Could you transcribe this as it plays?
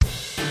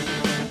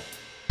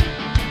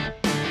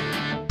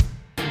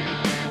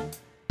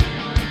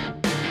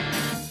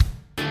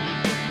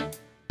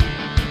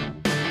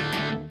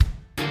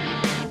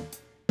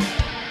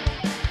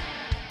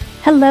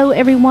Hello,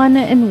 everyone,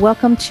 and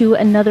welcome to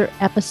another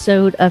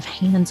episode of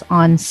Hands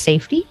on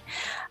Safety.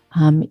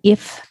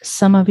 If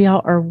some of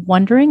y'all are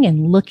wondering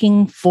and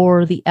looking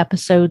for the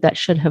episode that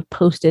should have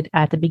posted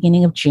at the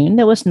beginning of June,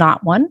 there was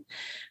not one.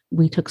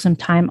 We took some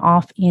time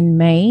off in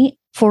May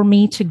for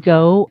me to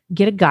go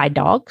get a guide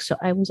dog. So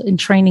I was in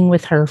training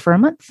with her for a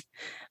month,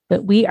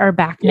 but we are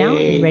back now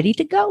and ready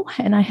to go.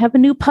 And I have a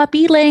new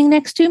puppy laying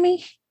next to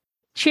me,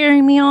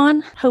 cheering me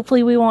on.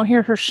 Hopefully we won't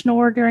hear her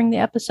snore during the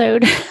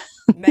episode.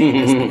 Megan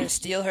is going to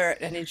steal her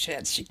at any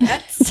chance she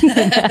gets.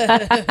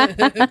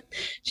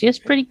 She is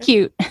pretty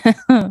cute.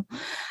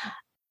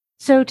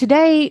 So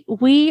today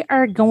we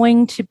are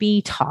going to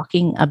be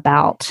talking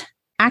about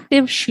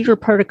active shooter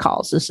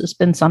protocols. This has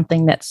been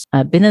something that's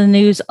been in the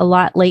news a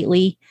lot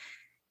lately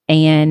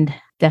and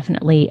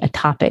definitely a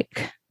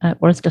topic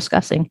worth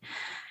discussing.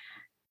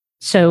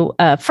 So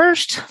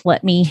first,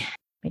 let me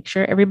make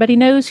sure everybody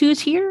knows who's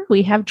here.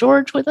 We have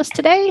George with us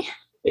today.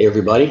 Hey,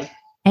 everybody.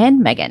 And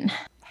Megan.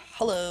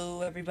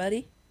 Hello,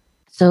 everybody.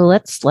 So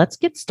let's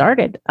get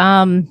started.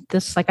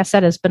 This, like I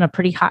said, has been a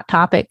pretty hot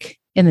topic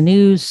in the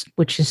news,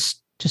 which is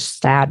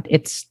just sad.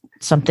 It's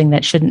something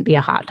that shouldn't be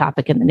a hot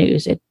topic in the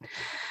news.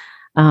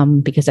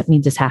 Because that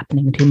means it's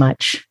happening too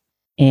much,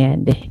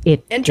 and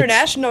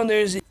international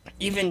news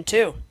even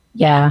too.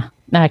 Yeah,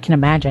 I can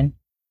imagine.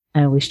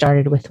 We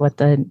started with what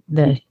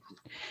the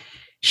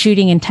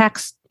shooting in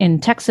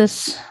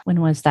Texas. When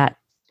was that?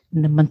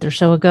 A month or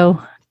so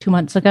ago, 2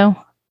 months ago.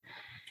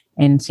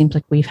 And it seems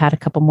like we've had a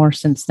couple more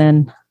since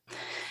then.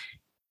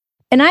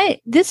 And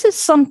this is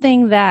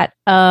something that,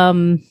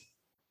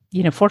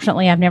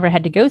 fortunately I've never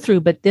had to go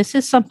through, but this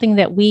is something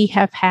that we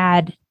have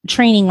had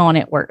training on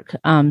at work.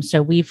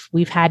 So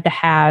we've had to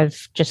have,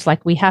 just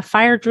like we have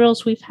fire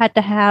drills, we've had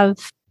to have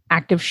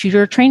active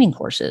shooter training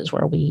courses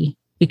where we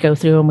go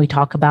through and we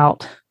talk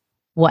about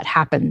what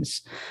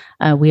happens.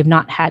 We have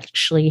not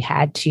actually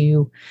had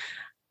to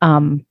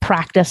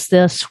practice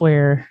this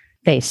where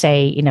they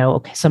say,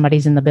 okay,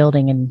 somebody's in the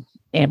building and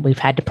we've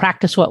had to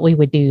practice what we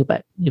would do,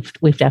 but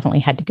we've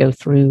definitely had to go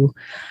through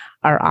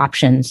our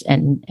options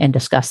and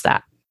discuss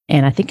that.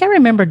 And I think I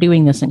remember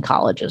doing this in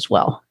college as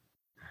well.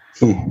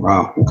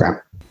 Wow. Okay.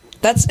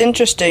 That's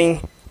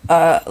interesting,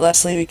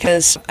 Leslie,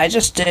 because I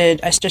just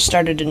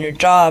started a new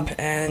job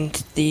and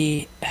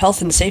the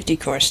health and safety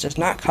course does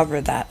not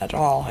cover that at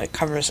all. It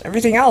covers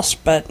everything else,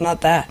 but not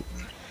that.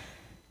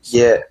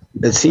 Yeah,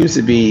 it seems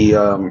to be,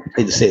 I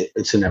hate to say it,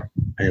 it's a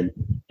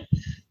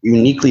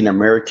uniquely an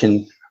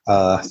American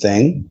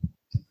thing.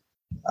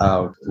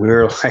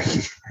 We're like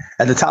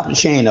at the top of the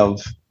chain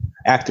of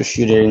active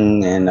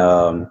shooting and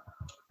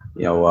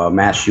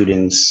mass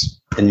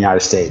shootings in the United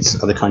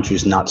States. Other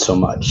countries, not so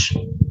much.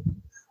 And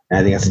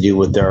I think it has to do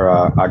with their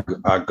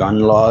our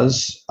gun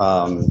laws.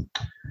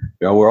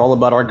 We're all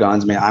about our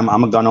guns. I mean,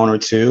 I'm a gun owner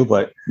too,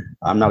 but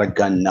I'm not a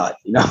gun nut.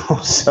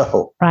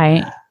 So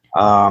right.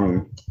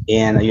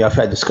 And I've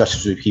had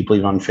discussions with people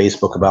even on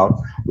Facebook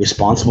about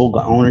responsible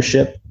gun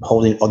ownership,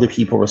 holding other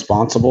people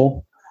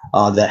responsible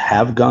that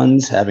have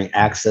guns, having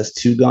access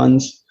to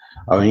guns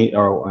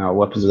or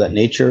weapons of that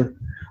nature.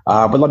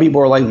 But a lot of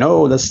people are like,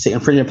 no, that's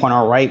infringing upon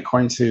our right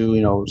according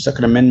to,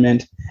 Second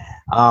Amendment.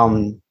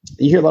 You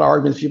hear a lot of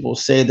arguments. People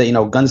say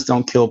that, guns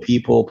don't kill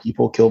people,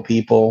 people kill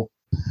people.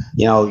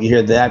 You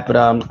hear that. But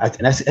I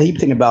keep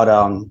thinking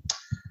about,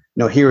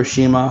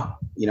 Hiroshima,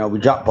 we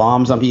dropped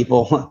bombs on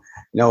people.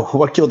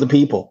 What killed the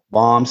people?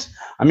 Bombs.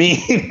 I mean,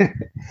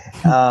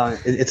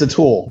 it's a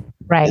tool.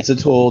 Right. It's a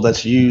tool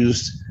that's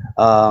used.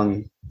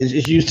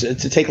 It's used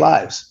to take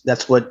lives.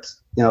 That's what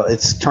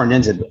it's turned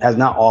into. It has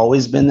not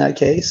always been that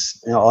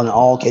case. In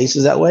all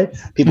cases that way.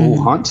 People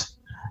who hunt.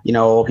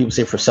 People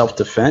say for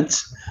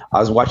self-defense. I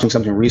was watching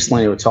something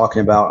recently. They were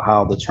talking about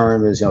how the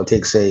term is, it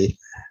takes to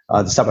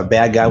stop a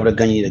bad guy with a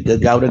gun, you need a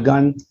good guy with a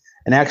gun.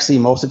 And actually,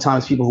 most of the time,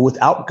 it's people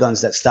without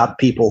guns that stop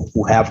people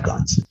who have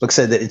guns. Like I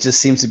said, that it just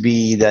seems to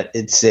be that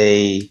it's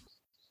a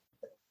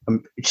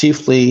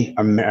chiefly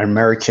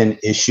American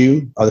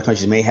issue. Other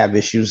countries may have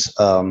issues,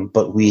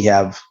 but we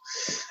have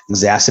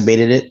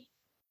exacerbated it,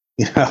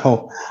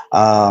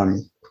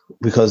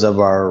 because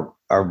of our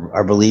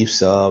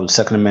beliefs of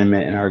Second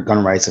Amendment and our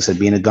gun rights. Like I said,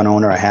 being a gun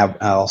owner, I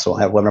also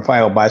have one.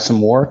 I'll buy some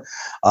more.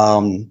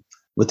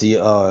 With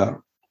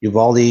the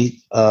Uvalde,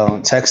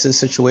 Texas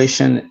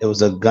situation, it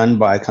was a gun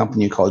by a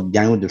company called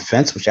Daniel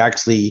Defense, which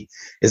actually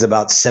is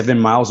about 7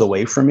 miles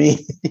away from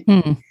me.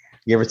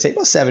 You ever take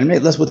about 7, maybe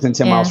less within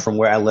 10 miles from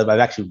where I live. I've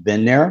actually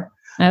been there.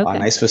 Okay. A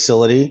nice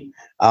facility.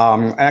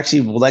 I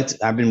actually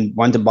I've been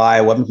wanting to buy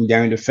a weapon from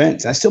Daniel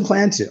Defense. I still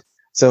plan to.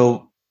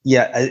 So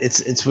yeah,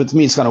 it's with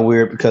me. It's kind of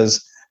weird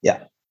because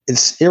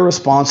it's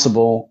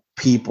irresponsible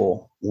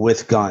people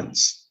with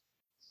guns.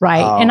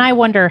 Right. And I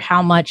wonder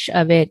how much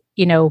of it,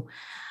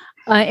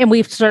 and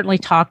we've certainly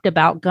talked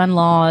about gun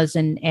laws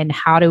and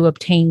how to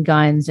obtain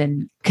guns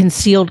and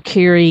concealed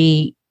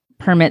carry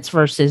permits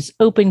versus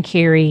open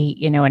carry,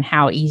 and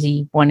how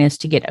easy one is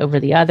to get over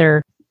the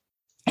other.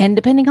 And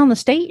depending on the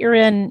state you're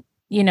in,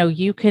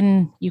 you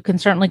can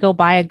certainly go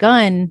buy a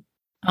gun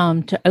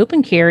to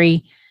open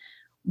carry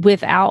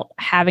without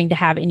having to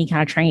have any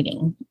kind of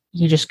training.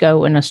 You just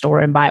go in a store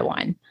and buy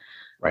one.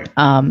 Right.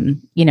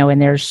 And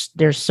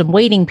there's some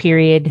waiting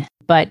period,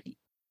 but,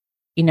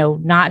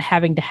 not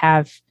having to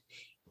have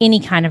any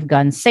kind of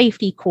gun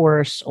safety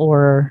course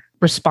or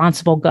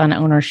responsible gun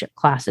ownership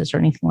classes or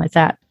anything like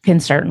that can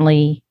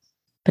certainly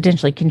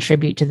potentially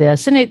contribute to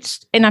this. And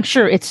I'm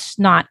sure it's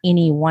not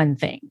any one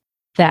thing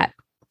that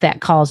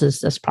causes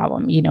this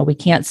problem. We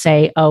can't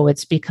say, oh,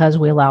 it's because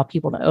we allow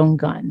people to own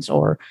guns,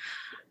 or,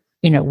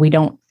 we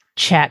don't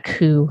check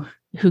who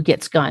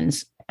gets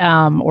guns,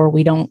 or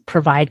we don't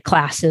provide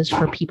classes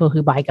for people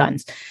who buy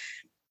guns.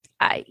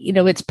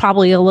 It's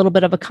probably a little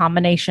bit of a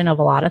combination of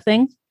a lot of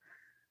things.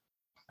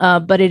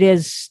 But it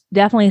is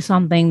definitely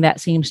something that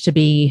seems to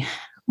be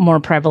more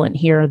prevalent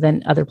here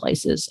than other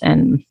places.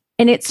 And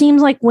it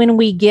seems like when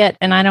we get,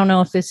 and I don't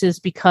know if this is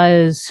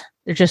because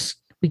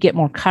we get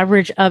more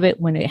coverage of it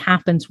when it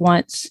happens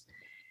once.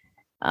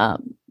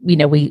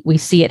 We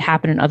see it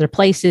happen in other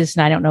places.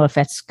 And I don't know if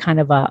that's kind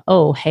of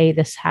oh, hey,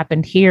 this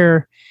happened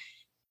here.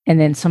 And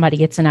then somebody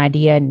gets an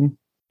idea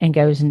and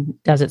goes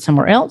and does it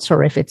somewhere else,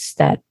 or if it's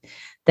that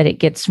it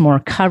gets more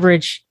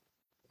coverage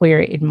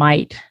where it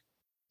might,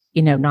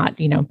 not,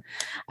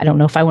 I don't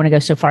know if I want to go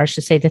so far as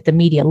to say that the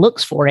media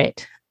looks for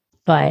it,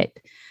 but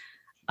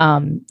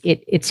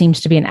it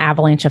seems to be an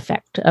avalanche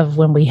effect of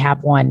when we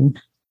have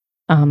one,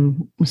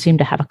 we seem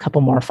to have a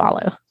couple more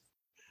follow.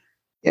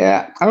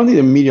 Yeah, I don't think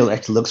the media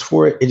actually looks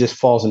for it. It just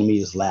falls in the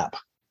media's lap.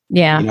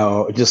 Yeah.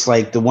 Just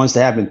like the ones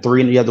that happened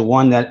 3, and you had the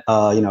one that,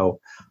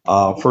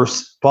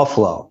 first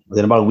Buffalo.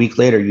 Then about a week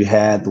later, you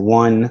had the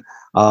one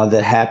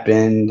that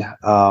happened.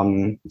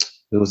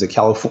 It was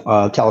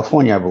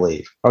California, I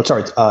believe. Oh,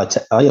 sorry. No,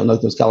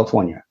 it was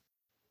California.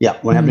 Yeah,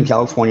 one happened in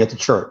California at the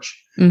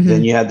church. Mm-hmm.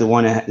 Then you had the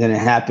one, then it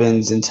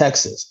happens in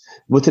Texas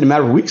within a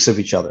matter of weeks of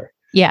each other.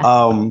 Yeah.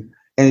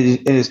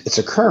 And it's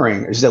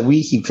occurring. It's that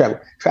we keep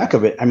track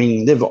of it. I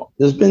mean,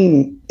 there's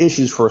been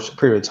issues for a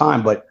period of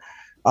time, but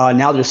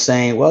now they're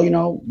saying, well,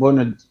 we're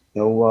going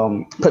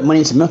to put money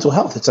into mental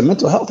health. It's a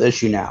mental health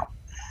issue now.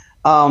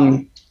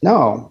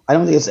 No, I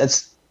don't think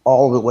that's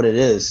all of it. What it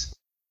is.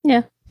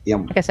 Yeah.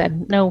 Like I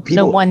said, no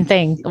one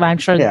thing. I'm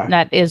sure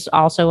that is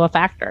also a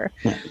factor.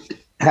 Yeah.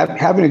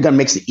 Having a gun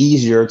makes it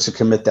easier to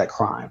commit that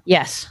crime.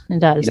 Yes, it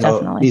does,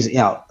 definitely.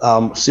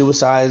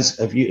 Suicides.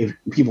 If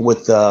people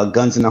with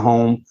guns in the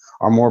home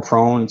are more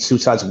prone to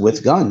suicides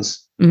with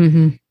guns.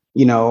 Mm-hmm.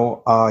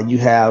 You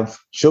have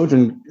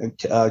children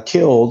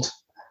killed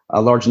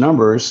large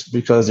numbers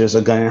because there's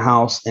a gun in the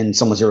house and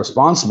someone's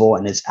irresponsible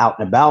and it's out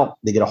and about.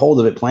 They get a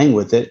hold of it, playing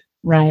with it,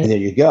 right? And there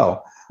you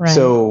go. Right.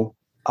 So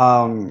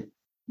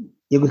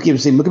it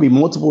could be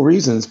multiple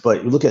reasons,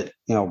 but you look at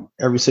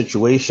every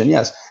situation.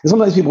 Yes, and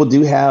sometimes people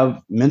do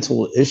have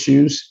mental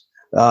issues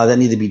that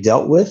need to be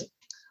dealt with,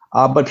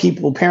 but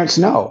parents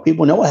know.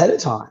 People know ahead of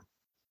time,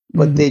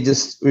 but they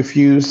just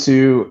refuse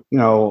to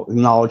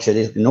acknowledge it,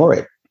 ignore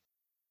it.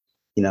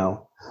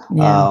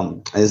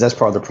 That's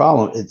part of the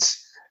problem. It's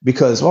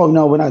because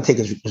we're not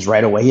taking his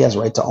right away. He has a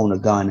right to own a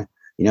gun.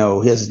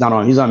 He's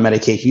on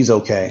medication. He's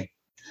okay.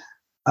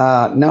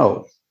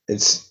 No,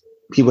 it's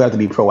people have to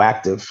be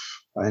proactive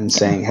and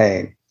saying,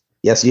 hey,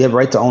 yes, you have a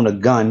right to own a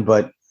gun,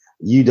 but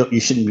you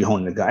shouldn't be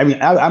owning a gun. I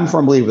mean, I'm a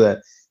firm believer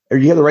that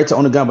you have the right to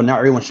own a gun, but not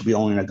everyone should be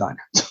owning a gun.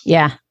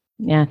 Yeah,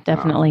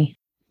 definitely.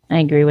 I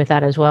agree with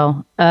that as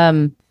well.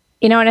 And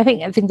I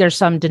think there's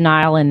some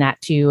denial in that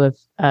too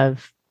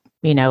of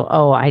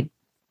I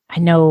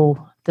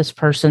know this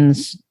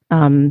person's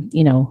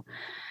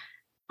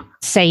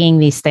saying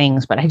these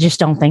things, but I just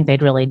don't think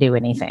they'd really do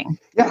anything.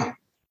 Yeah,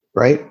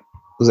 right.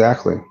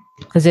 Exactly.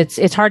 Because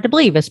it's hard to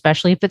believe,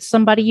 especially if it's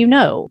somebody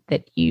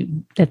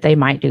that they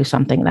might do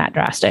something that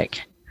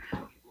drastic.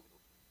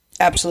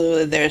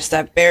 Absolutely. There's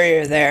that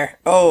barrier there.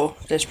 Oh,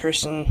 this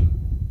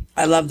person,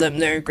 I love them.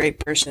 They're a great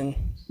person.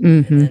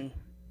 Mm-hmm. And then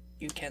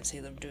you can't see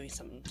them doing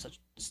something such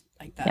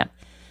like that. Yeah.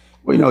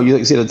 Well,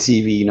 you see on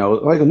TV,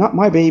 like, not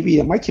my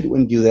baby, my kid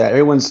wouldn't do that.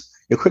 Everyone's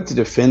quick to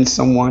defend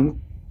someone.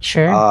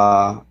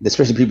 Sure.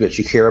 Especially people that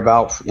you care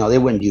about. They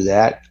wouldn't do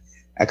that.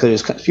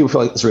 Because people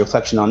feel like it's a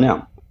reflection on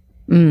them.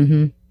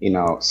 Mm-hmm.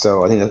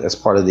 So I think that's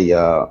part of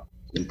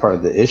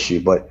the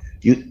issue. But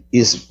you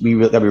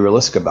gotta be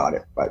realistic about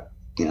it. But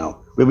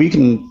we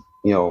can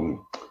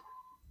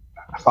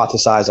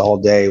hypothesize all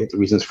day with the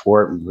reasons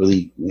for it.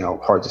 Really,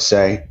 hard to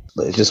say.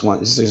 But it's just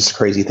a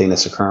crazy thing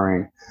that's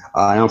occurring.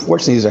 And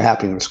unfortunately, these are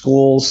happening in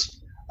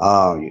schools.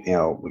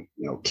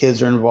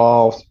 Kids are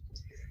involved.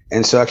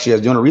 And so actually, I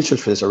was doing a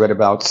research for this. I read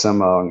about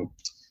some,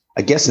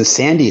 I guess in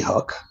Sandy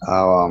Hook,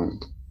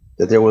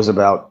 that there was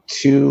about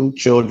 2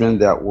 children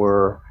that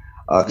were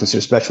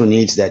considered special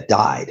needs that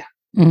died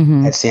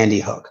at Sandy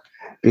Hook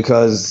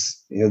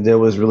because there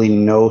was really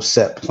no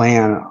set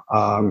plan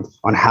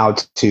on how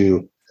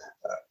to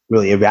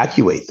really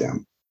evacuate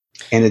them.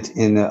 And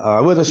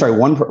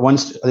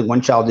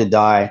one child did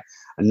die.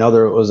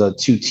 Another was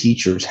 2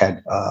 teachers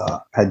had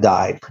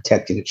died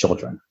protecting the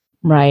children.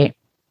 Right.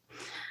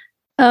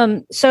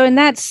 And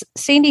that's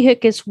Sandy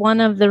Hook is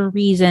one of the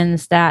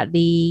reasons that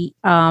the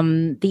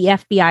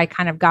FBI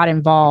kind of got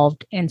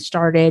involved and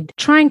started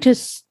trying to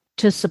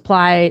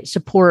supply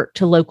support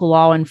to local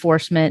law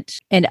enforcement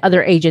and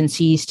other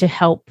agencies to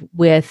help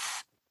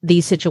with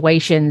these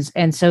situations.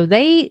 And so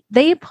they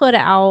put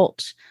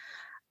out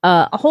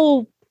a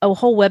whole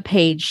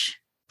webpage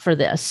for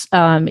this.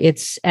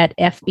 It's at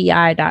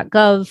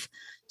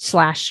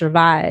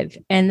fbi.gov/survive.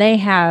 And they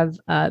have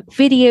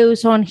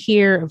videos on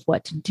here of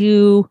what to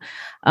do.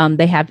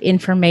 They have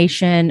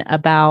information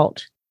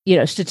about,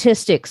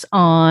 statistics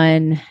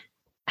on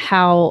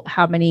how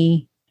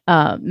many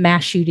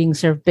mass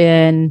shootings there have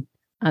been.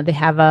 They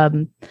have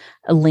a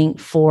link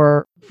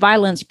for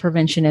violence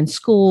prevention in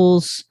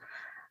schools,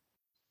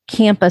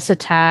 campus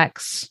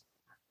attacks.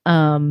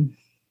 I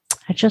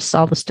just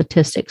saw the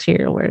statistics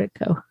here. Where'd it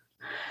go?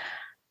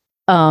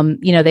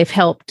 They've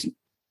helped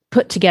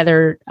put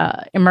together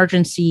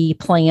emergency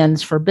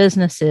plans for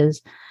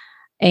businesses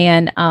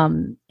and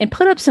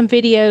put up some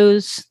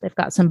videos. They've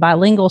got some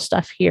bilingual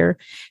stuff here.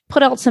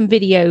 Put out some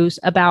videos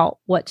about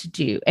what to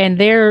do. And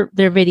their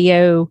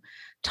video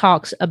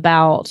talks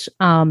about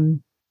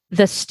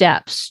the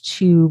steps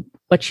to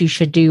what you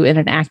should do in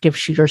an active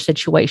shooter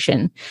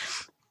situation.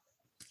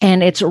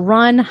 And it's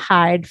run,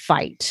 hide,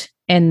 fight.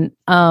 And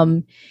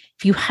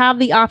if you have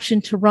the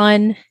option to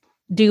run,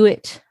 do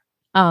it.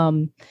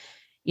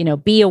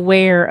 Be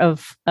aware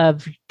of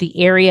the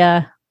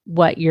area,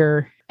 what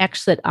your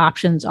exit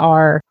options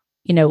are.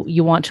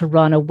 You want to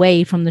run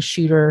away from the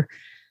shooter,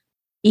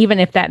 even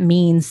if that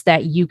means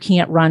that you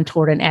can't run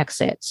toward an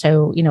exit.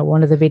 So,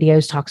 one of the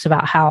videos talks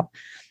about how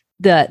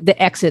the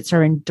exits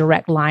are in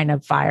direct line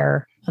of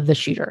fire of the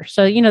shooter.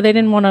 So, they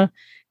didn't want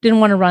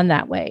to run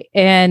that way.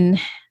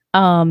 And,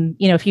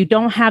 if you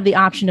don't have the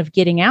option of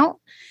getting out,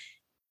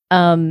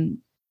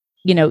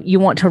 you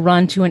want to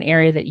run to an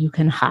area that you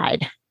can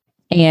hide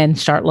and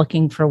start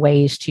looking for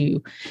ways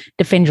to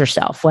defend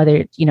yourself,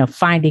 whether,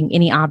 finding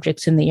any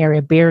objects in the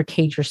area,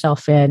 barricade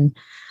yourself in,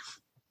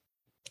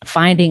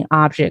 finding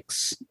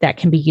objects that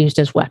can be used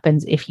as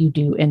weapons if you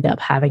do end up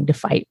having to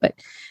fight, but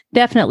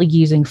definitely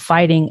using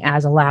fighting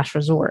as a last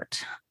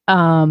resort.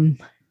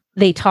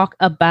 They talk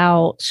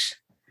about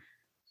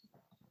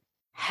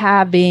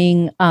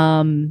having,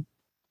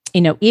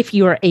 if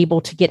you are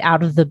able to get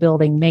out of the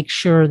building, make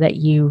sure that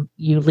you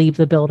leave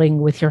the building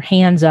with your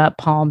hands up,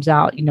 palms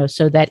out,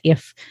 so that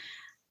if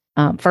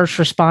first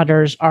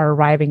responders are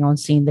arriving on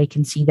scene, they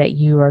can see that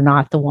you are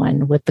not the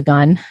one with the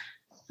gun.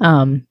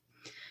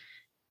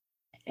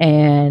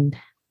 And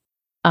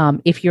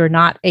if you're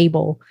not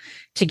able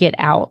to get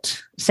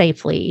out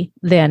safely,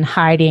 then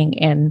hiding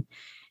and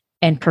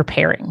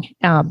preparing,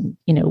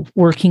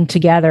 working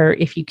together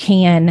if you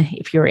can,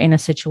 if you're in a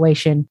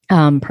situation,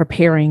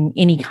 preparing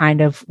any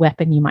kind of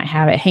weapon you might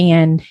have at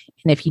hand.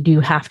 And if you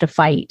do have to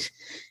fight,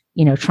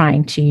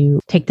 trying to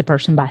take the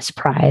person by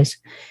surprise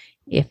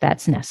if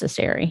that's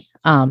necessary.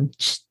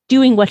 Just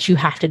doing what you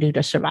have to do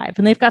to survive.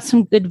 And they've got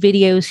some good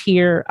videos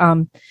here.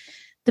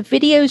 The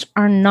videos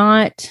are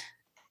not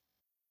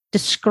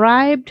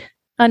described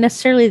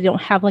necessarily. They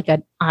don't have like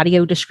an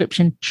audio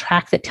description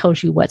track that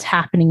tells you what's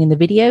happening in the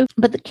video,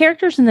 but the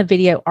characters in the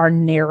video are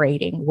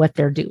narrating what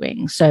they're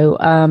doing. So,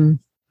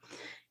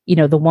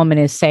 the woman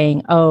is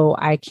saying, "Oh,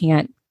 I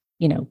can't,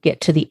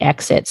 get to the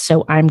exit,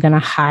 so I'm going to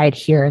hide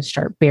here and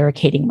start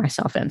barricading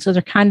myself in." So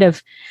they're kind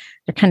of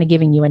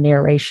giving you a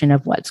narration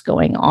of what's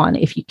going on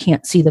if you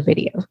can't see the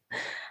video.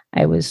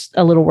 I was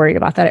a little worried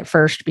about that at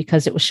first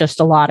because it was just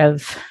a lot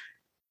of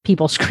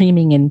people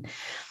screaming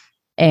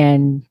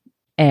and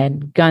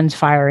guns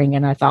firing.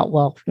 And I thought,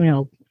 well,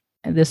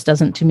 this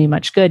doesn't do me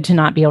much good to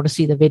not be able to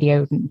see the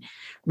video and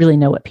really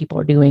know what people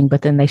are doing.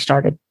 But then they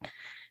started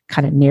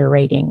kind of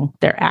narrating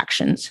their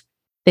actions.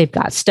 They've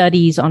got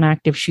studies on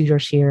active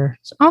shooters here.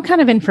 So all kind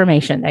of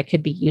information that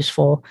could be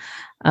useful.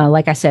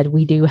 Like I said,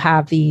 we do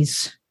have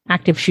these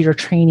active shooter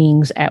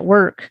trainings at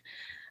work.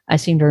 I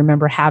seem to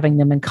remember having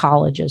them in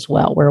college as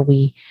well, where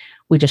we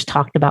just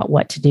talked about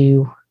what to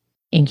do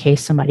in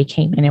case somebody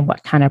came in and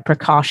what kind of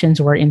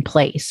precautions were in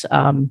place.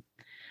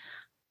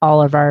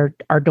 All of our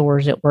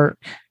doors at work,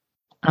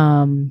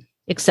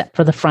 except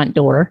for the front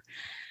door,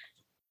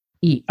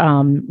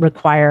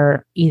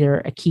 require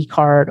either a key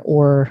card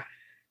or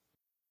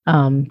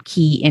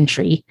key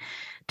entry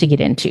to get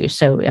into.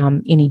 So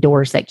any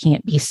doors that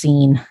can't be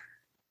seen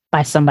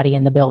by somebody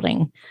in the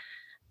building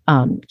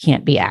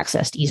can't be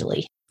accessed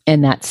easily.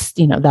 And that's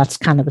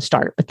kind of the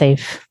start. But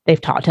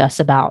they've talked to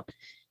us about,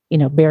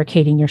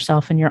 barricading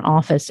yourself in your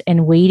office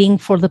and waiting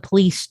for the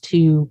police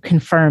to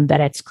confirm that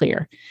it's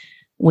clear.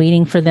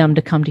 Waiting for them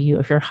to come to you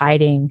if you're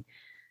hiding,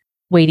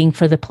 waiting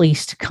for the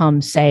police to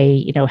come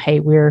say, hey,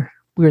 we're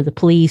the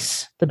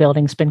police, the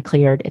building's been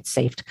cleared, it's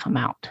safe to come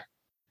out.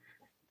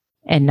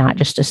 And not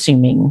just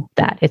assuming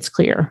that it's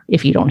clear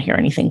if you don't hear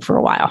anything for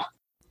a while.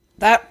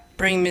 That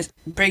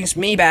brings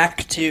me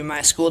back to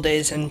my school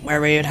days and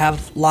where we would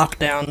have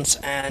lockdowns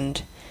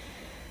and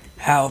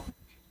how,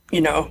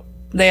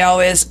 they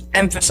always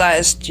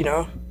emphasized,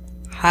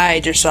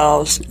 hide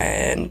yourselves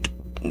and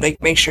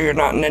like make sure you're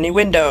not in any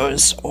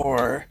windows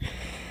or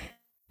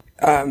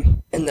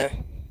in the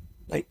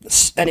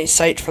any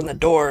sight from the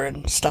door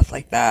and stuff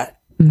like that.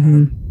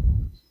 Mm-hmm.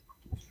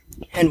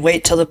 And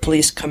wait till the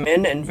police come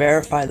in and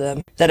verify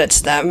that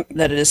it's them,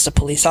 that it is the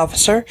police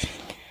officer,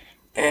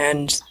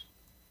 and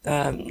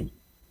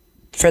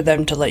for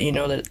them to let you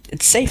know that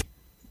it's safe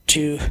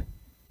to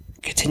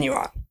continue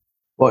on.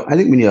 Well, I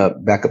think we need to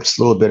back up just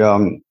a little bit.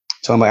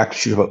 Talking about active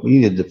shooter, but we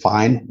need to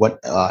define what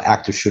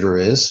active shooter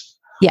is.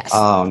 Yes,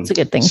 it's a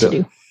good thing to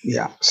do.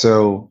 Yeah.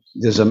 So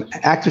there's an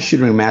active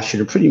shooter and mass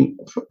shooter, pretty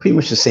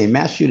much the same.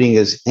 Mass shooting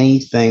is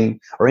anything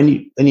or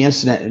any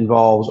incident that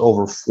involves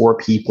over 4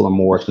 people or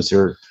more is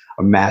considered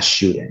a mass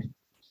shooting.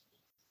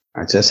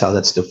 All right, so that's how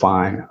that's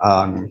defined.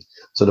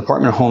 So the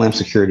Department of Homeland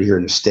Security here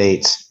in the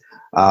States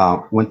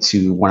went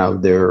to one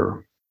of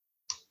their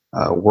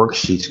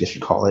worksheets, I guess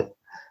you call it,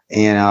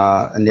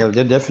 and their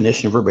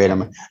definition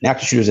verbatim: an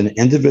active shooter is an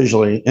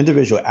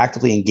individual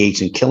actively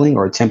engaged in killing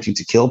or attempting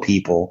to kill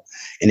people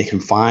in a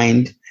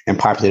confined and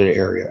populated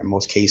area. In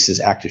most cases,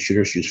 active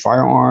shooters use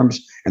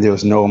firearms, and there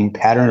was no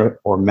pattern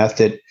or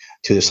method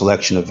to the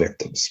selection of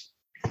victims.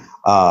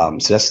 So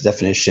that's the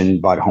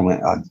definition by the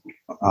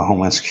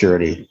Homeland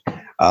Security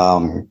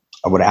of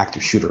what an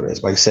active shooter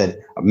is. Like I said,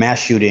 a mass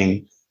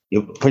shooting,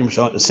 pretty much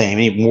the same.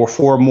 Any more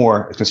 4 or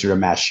more is considered a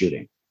mass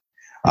shooting.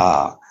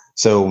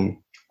 So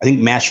I think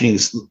mass shooting,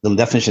 the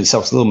definition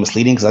itself is a little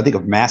misleading, because I think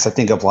of mass, I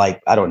think of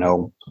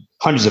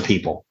hundreds of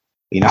people,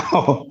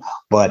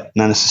 but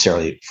not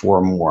necessarily 4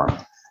 or more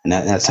in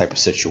that type of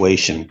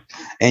situation.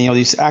 And,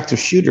 these active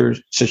shooter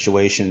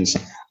situations,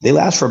 they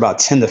last for about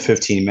 10 to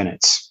 15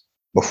 minutes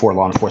before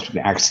law enforcement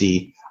can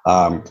actually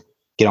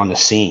get on the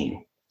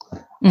scene.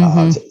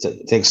 Mm-hmm.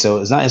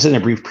 So it's in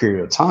a brief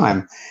period of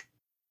time.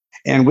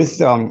 And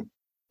with,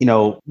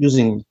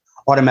 using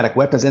automatic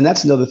weapons, and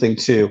that's another thing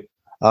too.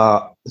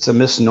 It's a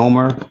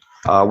misnomer.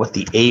 What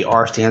the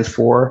AR stands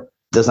for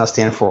does not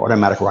stand for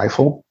automatic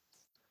rifle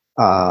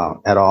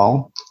at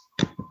all.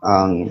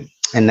 And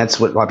that's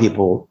what a lot of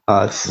people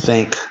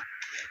think,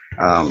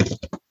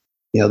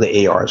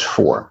 the AR is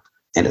for,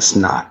 and it's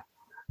not.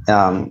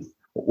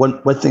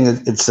 One thing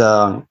it's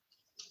so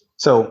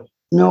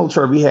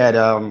military, we had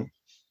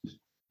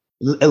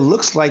it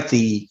looks like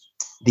the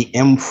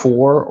M4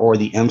 or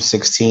the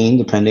M16,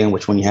 depending on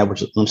which one you have,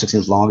 which M16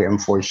 is longer,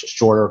 M4 is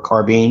shorter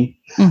carbine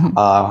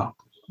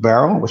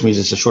barrel, which means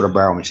it's a shorter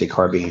barrel when you say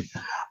carbine.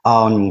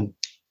 And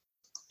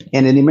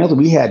in the military,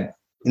 we had,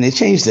 and they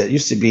changed it. It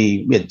used to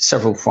be, we had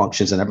several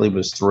functions, and I believe it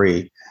was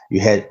 3. You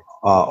had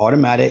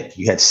automatic,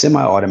 you had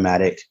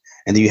semi-automatic,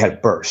 and then you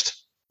had burst.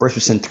 Burst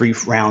would send 3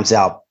 rounds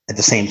out at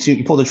the same time.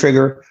 You pull the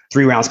trigger,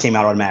 3 rounds came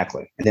out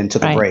automatically, and then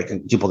took a break,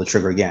 and you pull the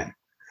trigger again.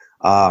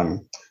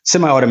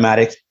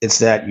 Semi-automatic, it's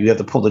that you have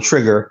to pull the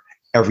trigger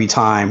every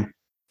time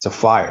to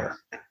fire.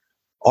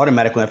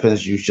 Automatic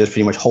weapons, you just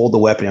pretty much hold the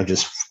weapon and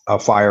just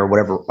fire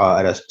whatever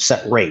at a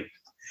set rate.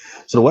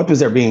 So the weapons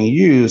that are being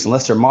used,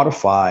 unless they're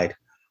modified,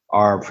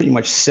 are pretty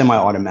much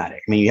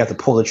semi-automatic. I mean, you have to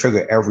pull the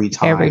trigger every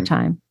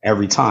time.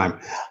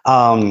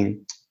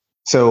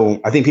 So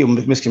I think people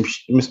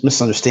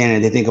misunderstand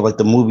it. They think of like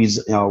the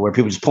movies, where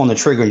people just pulling the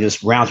trigger and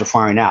just rounds are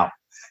firing out.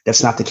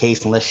 That's not the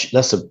case unless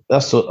the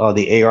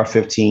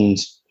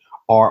AR-15s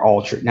are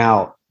altered.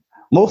 Now,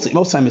 most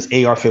times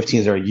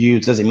AR-15s are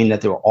used. Doesn't mean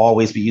that they will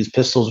always be used.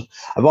 Pistols,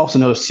 I've also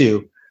noticed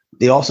too,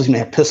 they also seem to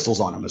have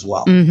pistols on them as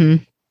well.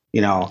 Mm-hmm.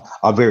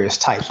 Of various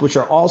types, which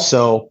are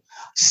also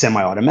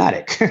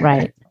semi-automatic.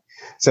 Right.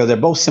 So they're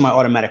both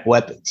semi-automatic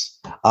weapons.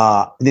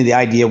 I think the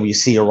idea when you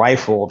see a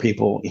rifle,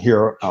 people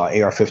hear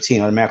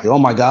AR-15 automatically, oh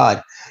my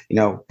God,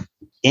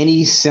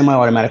 any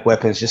semi-automatic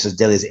weapon is just as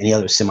deadly as any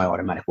other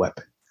semi-automatic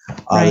weapon.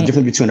 The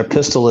difference between a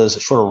pistol is a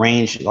shorter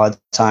range. A lot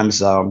of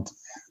times,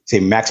 say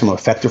maximum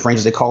effective range,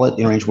 as they call it,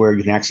 in range where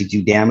you can actually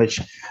do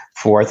damage.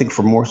 I think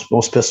for most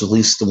pistols, at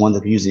least the one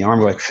that we use in the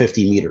Army, like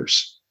 50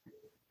 meters.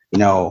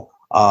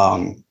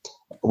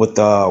 With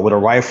a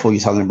rifle,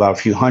 you're talking about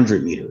a few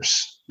hundred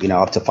meters.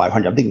 Up to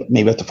 500. I think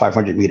maybe up to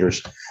 500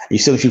 meters. You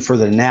still shoot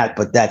further than that,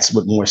 but that's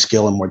with more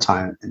skill and more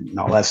time and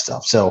all that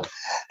stuff. So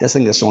that's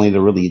only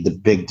the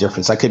big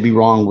difference. I could be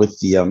wrong with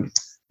the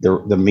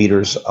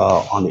meters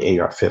on the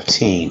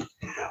AR-15,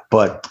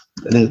 but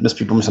I think most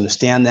people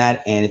misunderstand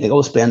that and they think,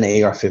 oh, spend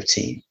the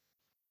AR-15.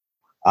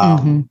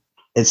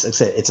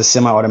 It's a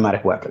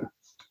semi-automatic weapon.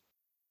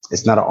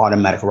 It's not an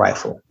automatic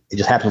rifle. It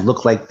just happens to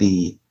look like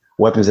the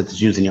weapons that's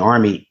used in the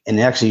Army.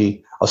 And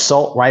actually,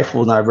 assault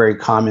rifle is not a very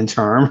common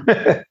term,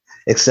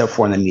 except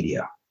for in the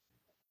media.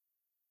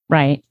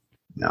 Right.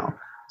 No.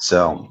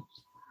 So,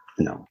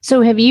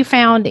 So have you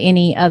found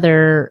any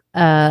other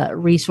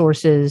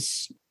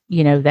resources,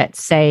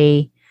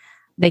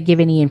 that give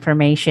any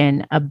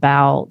information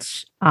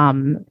about,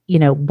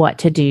 what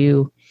to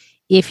do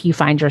if you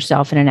find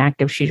yourself in an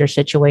active shooter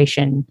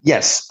situation?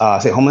 Yes.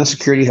 Homeland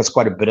Security has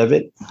quite a bit of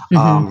it.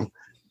 Mm-hmm.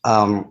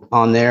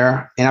 On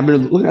there. And I've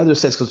been looking at other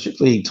sites, because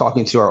particularly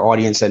talking to our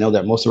audience, I know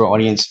that most of our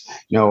audience,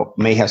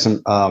 may have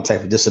some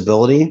type of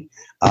disability,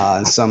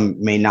 and some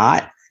may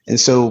not. And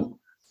so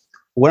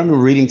what I'm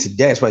reading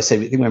today, that's why I said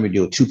I think we're going to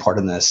do a 2-part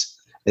on this,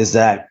 is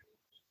that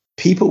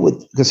people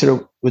with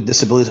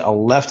disabilities are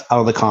left out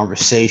of the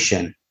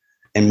conversation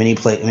in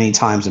many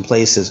times and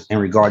places in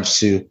regards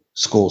to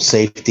school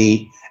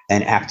safety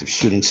and active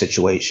shooting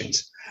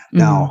situations. Mm-hmm.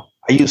 Now,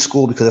 I use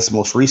school because that's the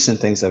most recent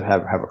things that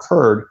have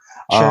occurred.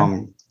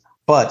 Sure.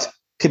 But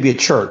could be a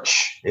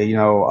church,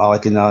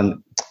 like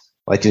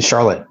in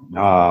Charlotte,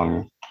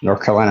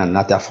 North Carolina,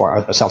 not that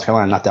far, South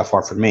Carolina, not that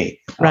far from me,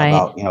 right.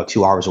 About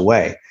 2 hours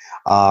away.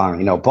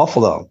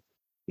 Buffalo,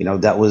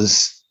 that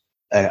was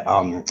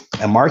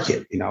a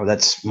market.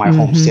 That's my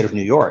home state of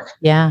New York.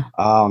 Yeah.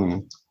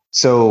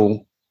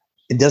 So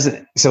it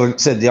doesn't. So it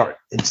said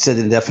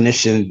in the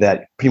definition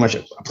that pretty much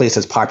a place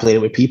that's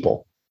populated with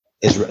people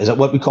is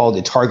what we call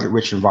the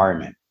target-rich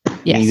environment.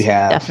 Yes, and you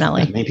have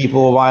definitely many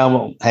people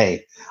available.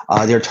 Hey,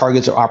 their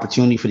targets are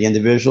opportunity for the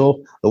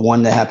individual. The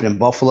one that happened in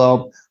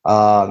Buffalo,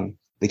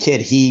 the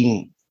kid,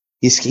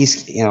 he's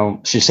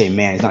should say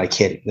man, he's not a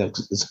kid.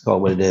 It's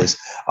called what it is.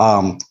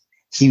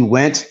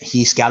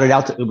 He scouted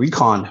out the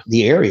recon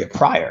the area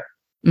prior.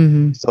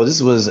 Mm-hmm. So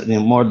this was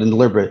more than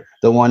deliberate.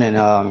 The one in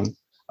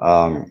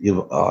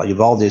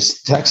Uvalde,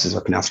 Texas, if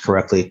I pronounced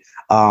correctly.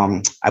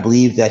 I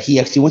believe that he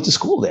actually went to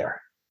school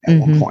there at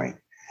one point.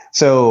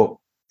 So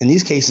in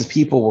these cases,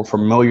 people were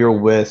familiar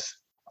with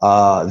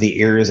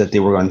the areas that they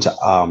were going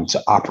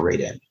to operate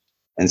in.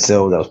 And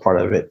so that was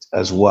part of it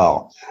as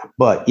well.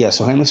 But yeah,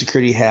 so Homeland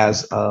Security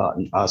has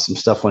some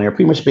stuff on there,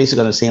 pretty much basically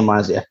on the same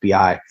lines as the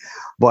FBI.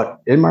 But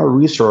in my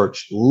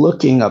research,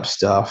 looking up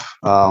stuff,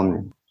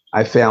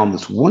 I found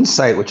this one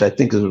site, which I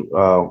think is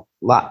a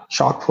lot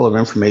chock full of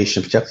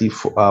information, particularly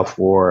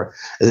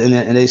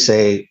and they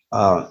say,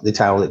 they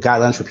title it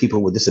Guidelines for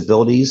People with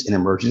Disabilities in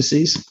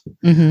Emergencies.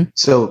 Mm-hmm.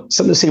 So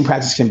some of the same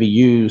practices can be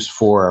used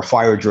for a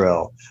fire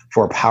drill,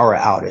 for a power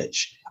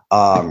outage,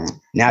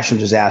 national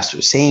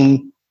disaster.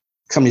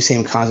 Some of the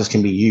same concepts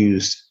can be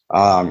used.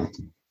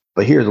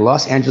 But here, the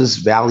Los Angeles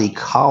Valley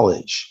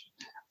College,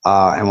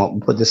 and we'll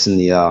put this in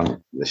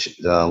the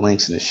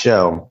links in the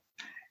show,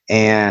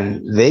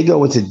 and they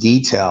go into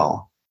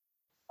detail.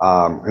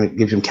 It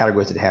gives them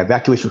categories that have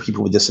evacuation for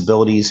people with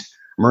disabilities,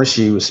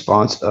 emergency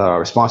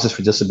responses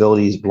for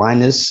disabilities,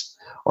 blindness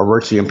or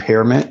virtual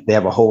impairment. They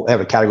have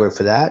a category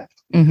for that.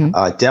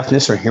 Mm-hmm.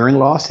 Deafness or hearing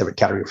loss, they have a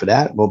category for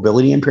that.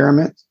 Mobility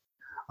impairment,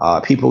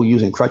 people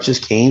using crutches,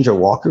 canes, or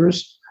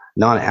walkers,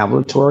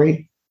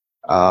 non-ambulatory,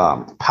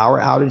 power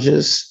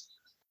outages.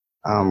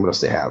 What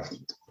else they have?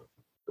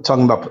 We're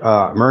talking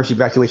about emergency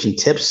evacuation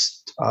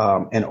tips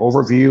and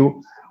overview,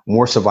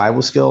 more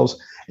survival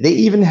skills. They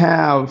even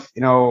have,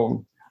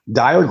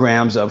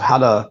 diagrams of how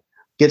to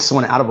get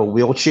someone out of a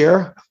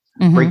wheelchair,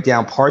 break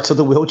down parts of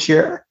the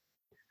wheelchair,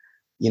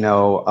 the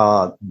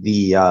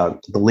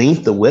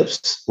length, the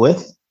width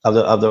of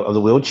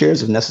the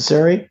wheelchairs if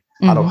necessary,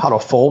 how to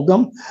fold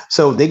them.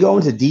 So they go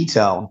into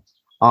detail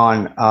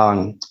on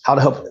how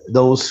to help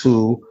those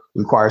who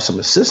require some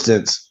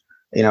assistance,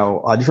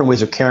 different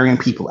ways of carrying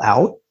people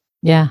out.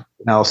 Yeah.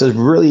 So it's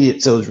really,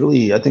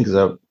 I think is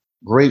a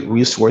great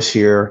resource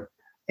here.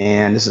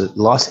 And this is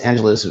Los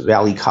Angeles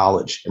Valley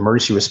College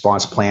Emergency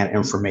Response Plan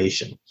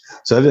Information.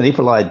 So they put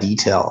a lot of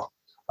detail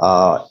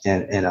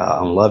and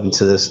love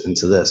into this. I'm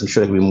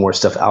sure there'll be more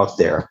stuff out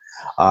there.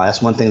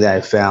 That's one thing that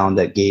I found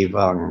that gave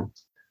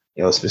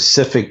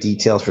specific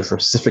details for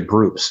specific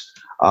groups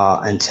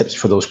and tips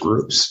for those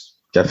groups.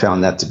 I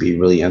found that to be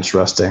really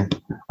interesting.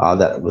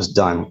 That was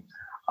done.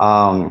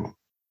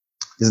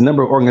 There's a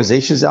number of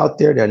organizations out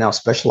there that are now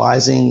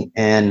specializing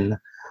in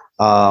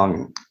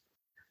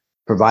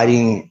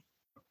providing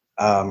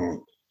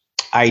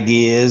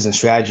ideas and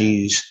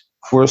strategies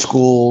for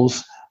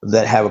schools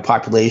that have a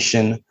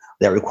population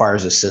that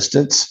requires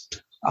assistance.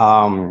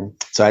 So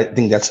I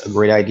think that's a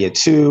great idea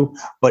too.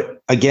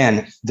 But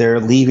again, they're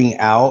leaving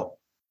out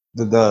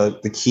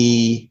the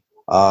key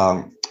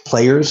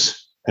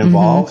players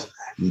involved,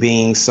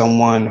 being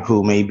someone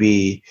who may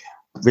be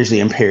visually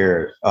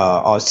impaired,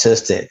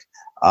 autistic,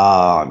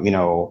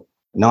 nonverbal,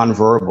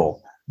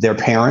 their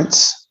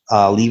parents,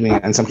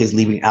 in some cases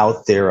leaving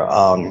out their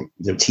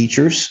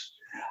teachers.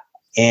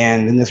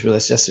 And then that's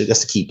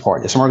the key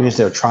part. There's some organizations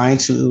that are trying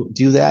to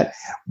do that,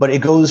 but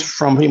it goes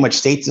from pretty much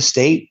state to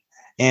state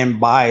and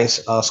by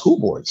school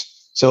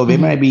boards. So they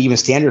might be even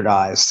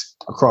standardized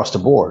across the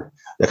board.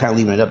 They're kind of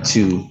leaving it up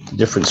to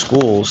different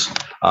schools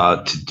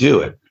to do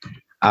it.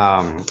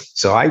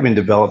 So I even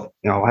developed,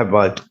 I have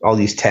all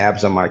these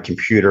tabs on my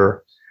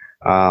computer,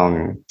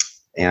 and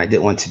I did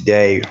one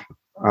today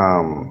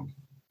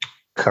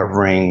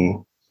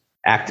covering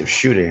active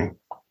shooting.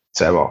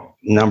 So I have a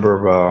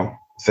number of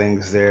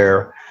things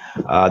there.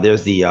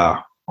 There's the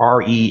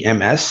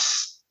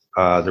REMS,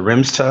 the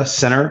REMSTA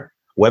Center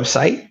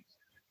website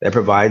that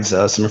provides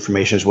some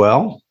information as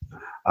well.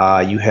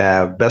 You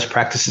have best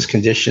practices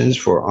conditions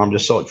for armed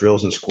assault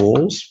drills in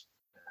schools.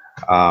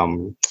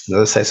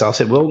 Another site, so I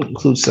said we'll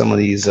include some of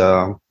these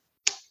on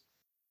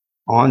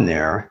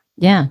there.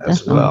 Yeah, as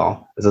definitely.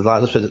 well. There's a lot.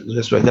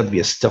 This would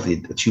be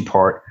definitely a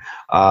two-part.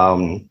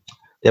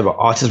 They have an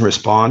autism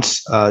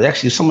response.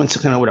 Actually, someone's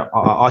kind of with an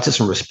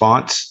autism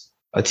response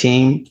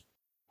team.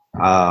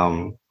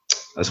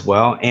 as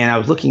well. And I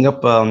was looking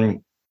up,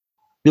 doing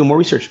more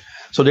research.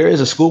 So there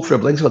is a school for the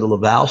blind, called the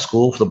Laval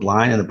School for the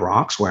Blind in the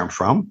Bronx, where I'm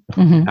from.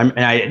 Mm-hmm. And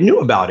I knew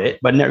about it,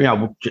 but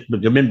never,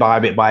 been by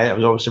it. I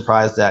was always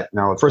surprised that,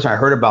 the first time I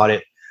heard about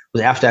it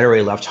was after I'd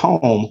already left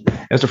home.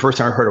 It was the first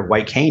time I heard of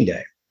White Cane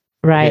Day.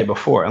 Right.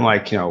 Before. I'm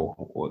like,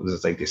 was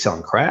it like they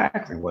selling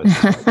crack? And what's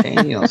White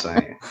Cane? You know what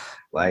I'm saying?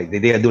 Like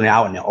they are doing it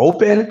out in the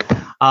open.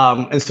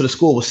 And so the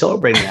school was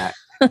celebrating that.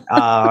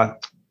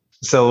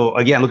 So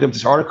again, look up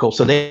this article.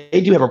 So they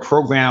do have a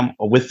program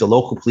with the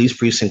local police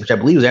precinct, which I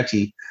believe is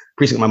actually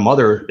precinct my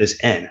mother is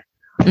in.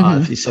 The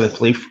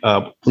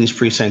 57th police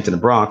precinct in the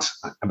Bronx.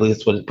 I believe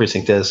that's what the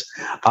precinct is.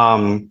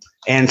 And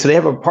so they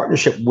have a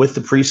partnership with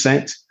the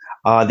precinct.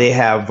 They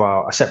have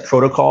a set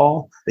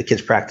protocol. The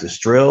kids practice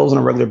drills on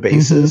a regular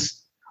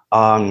basis.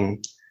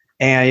 And,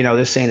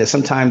 they're saying that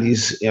sometimes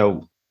these,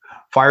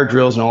 fire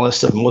drills and all this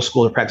stuff, most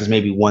schools practice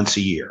maybe once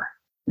a year.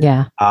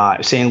 Yeah.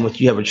 Saying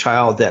if you have a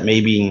child that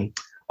may be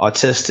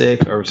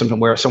autistic or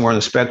somewhere on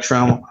the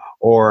spectrum,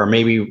 or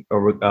maybe,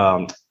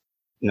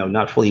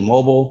 not fully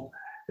mobile,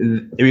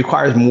 it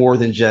requires more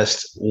than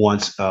just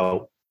once a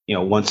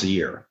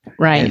year.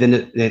 Right. And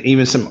then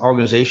even some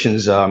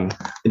organizations,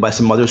 by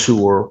some mothers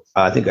who were,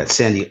 I think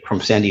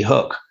from Sandy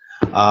Hook,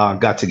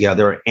 got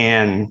together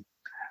and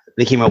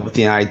they came up with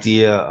the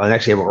idea, and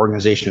actually have an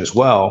organization as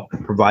well,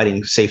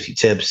 providing safety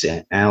tips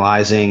and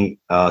analyzing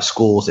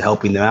schools and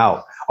helping them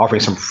out,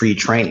 offering some free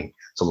training.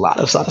 So a lot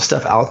of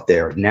stuff out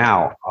there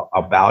now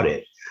about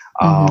it.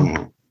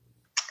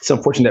 It's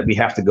unfortunate that we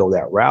have to go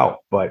that route,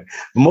 but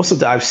most of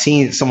the I've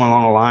seen someone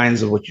along the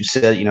lines of what you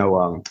said,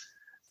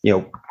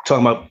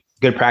 talking about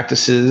good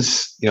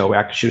practices,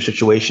 active shooter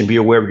situation, be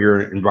aware of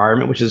your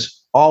environment, which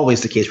is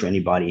always the case for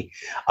anybody.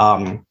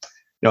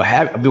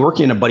 Be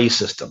working in a buddy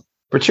system,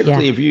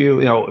 particularly if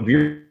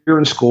you're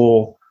in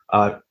school,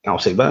 I'll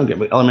say, but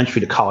elementary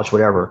to college,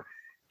 whatever,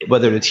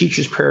 whether the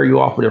teachers pair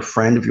you off with a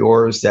friend of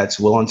yours that's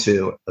willing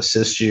to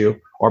assist you,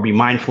 or be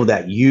mindful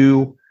that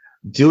you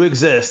do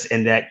exist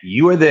and that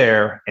you are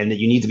there and that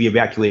you need to be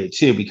evacuated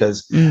too,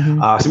 because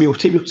some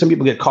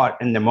people get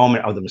caught in the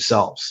moment of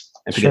themselves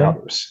and forget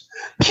others.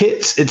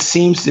 Kids, it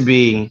seems to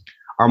be,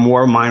 are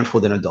more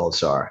mindful than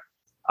adults are.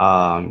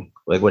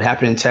 Like what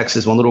happened in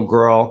Texas, one little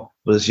girl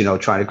was,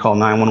 trying to call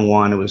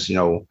 911. It was,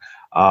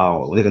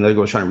 another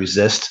girl was trying to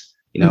resist,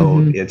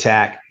 the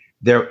attack.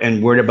 They're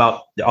and worried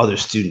about the other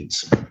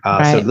students.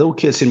 So little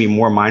kids can be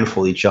more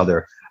mindful of each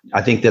other.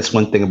 I think that's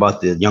one thing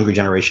about the younger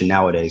generation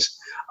nowadays.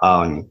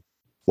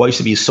 What used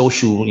to be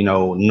social,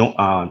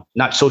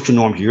 not social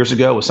norms years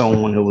ago, was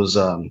someone who was,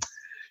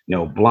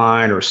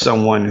 blind, or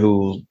someone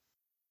who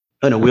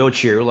in a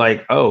wheelchair,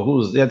 like,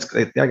 oh, I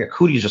got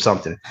cooties or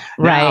something.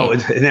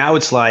 Right. Now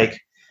it's like,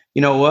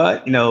 you know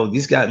what?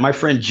 These guys, my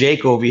friend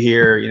Jake over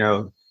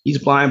here, he's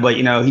blind, but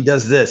he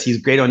does this. He's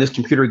great on this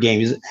computer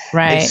game.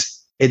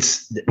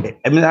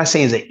 I'm not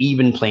saying it's an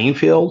even playing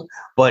field,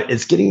 but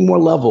it's getting more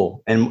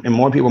level and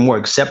more people are more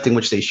accepting,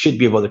 which they should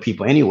be, of other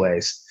people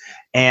anyways.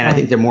 And I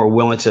think they're more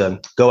willing to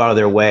go out of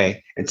their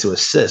way and to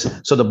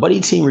assist. So the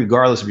buddy team,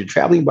 regardless if you're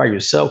traveling by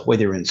yourself,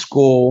 whether you're in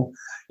school,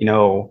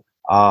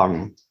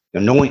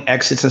 knowing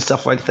exits and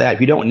stuff like that.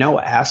 If you don't know,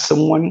 ask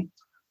someone.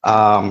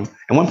 At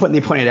one point,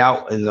 they pointed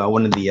out in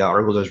one of the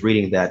articles I was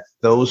reading that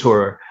those who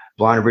are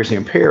blind or visually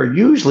impaired,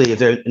 usually if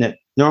they're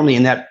normally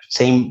in that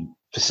same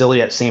facility,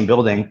 that same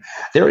building,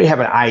 they already have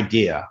an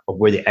idea of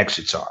where the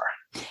exits are.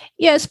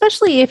 Yeah,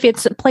 especially if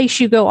it's a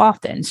place you go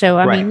often. So,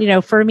 I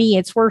mean, for me,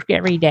 it's work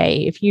every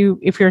day. If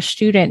you're a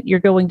student, you're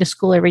going to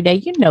school every day,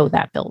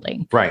 that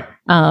building. Right.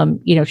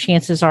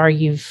 Chances are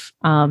you've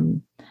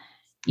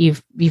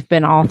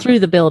been all through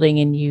the building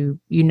and you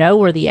know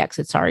where the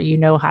exits are,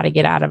 how to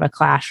get out of a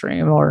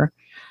classroom, or,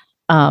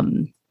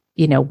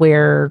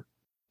 where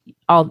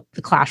all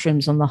the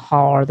classrooms on the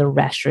hall or the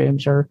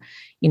restrooms, or,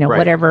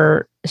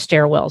 whatever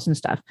stairwells and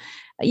stuff.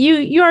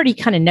 You already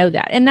kind of know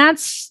that. And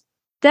that's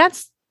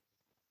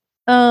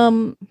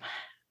a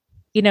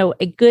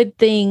good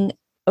thing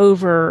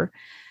over,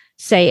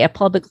 say, a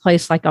public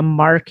place like a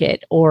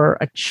market or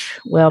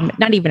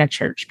not even a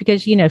church,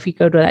 because, if you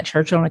go to that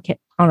church on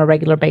a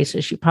regular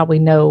basis, you probably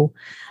know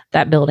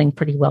that building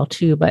pretty well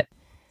too. But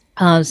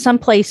some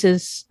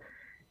places,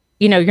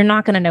 you're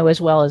not going to know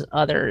as well as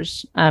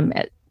others.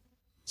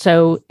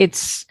 So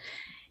it's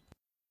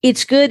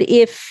good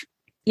if,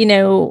 you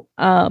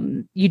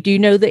do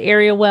know the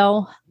area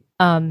well.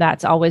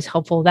 That's always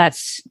helpful.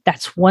 That's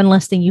one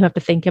less thing you have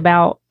to think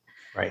about.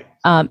 Right.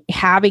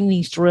 Having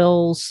these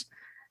drills,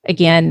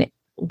 again,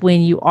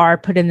 when you are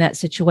put in that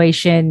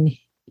situation,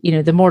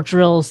 the more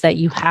drills that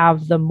you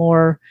have, the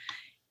more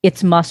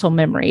it's muscle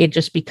memory. It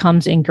just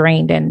becomes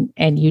ingrained,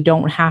 and you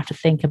don't have to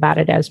think about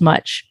it as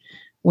much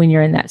when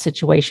you're in that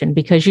situation,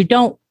 because you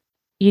don't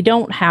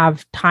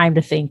have time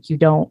to think. You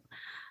don't,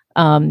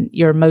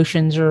 your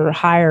emotions are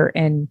higher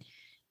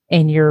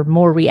and you're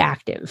more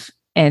reactive.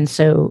 And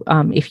so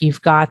if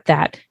you've got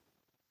that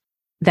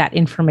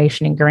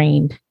information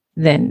ingrained,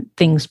 then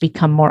things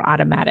become more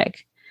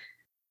automatic.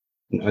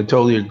 I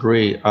totally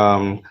agree.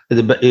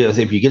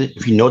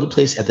 If you know the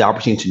place, have the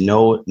opportunity to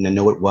know it and to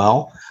know it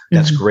well,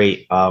 that's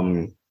great. That's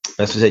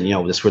what I said,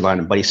 just rely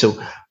on buddy.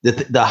 So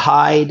the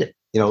hide,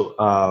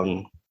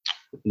 the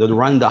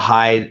run, the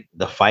hide,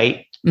 the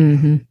fight. I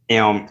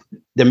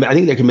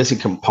think they're missing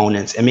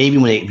components, and maybe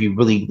if you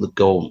really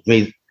go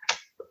maybe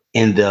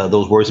in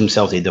those words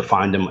themselves, they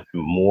define them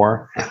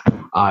more.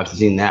 I've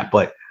seen that,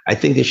 but I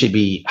think there should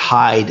be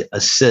hide,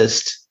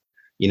 assist,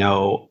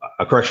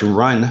 a correction,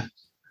 run,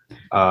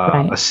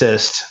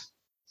 assist,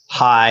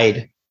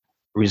 hide,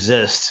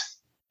 resist,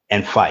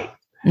 and fight.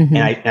 And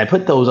I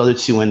put those other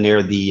two in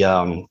there,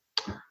 the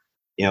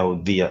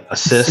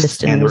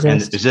assist and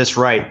resist,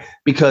 right?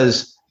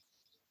 Because,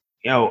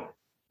 not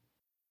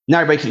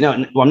everybody can,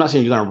 I'm not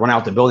saying you're going to run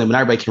out the building, but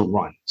not everybody can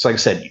run. So like I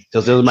said,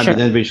 those might be the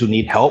individuals who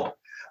need help.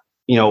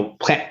 You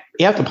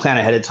have to plan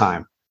ahead of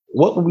time.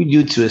 What would we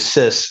do to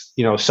assist,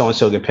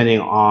 so-and-so, depending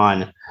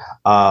on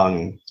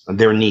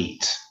their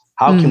needs?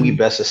 How can we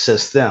best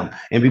assist them?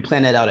 And we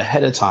plan that out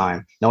ahead of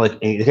time.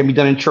 It can be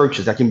done in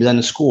churches. That can be done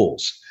in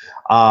schools.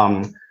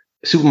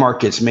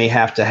 Supermarkets may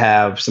have to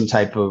have some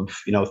type of,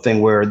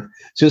 thing where as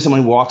soon as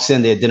someone walks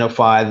in, they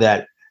identify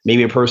that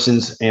maybe a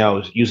person's,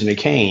 using a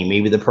cane.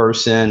 Maybe the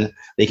person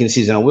they can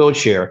see is in a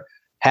wheelchair.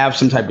 Have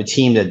some type of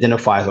team that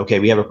identifies, okay,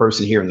 we have a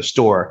person here in the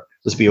store.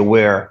 Let's be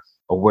aware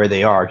of where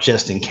they are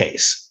just in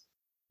case,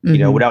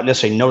 without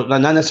necessarily, not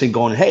necessarily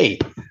going, hey,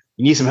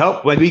 you need some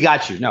help? Well, we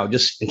got you. No,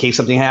 just in case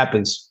something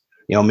happens,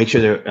 make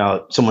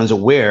sure someone's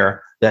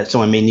aware that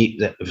someone may need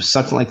that if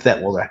something like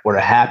that were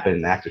to happen,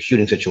 an active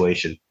shooting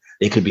situation,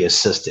 they could be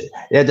assisted.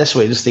 Yeah, that's the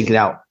way, just thinking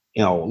out,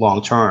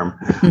 long term.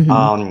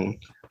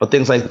 But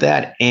things like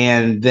that.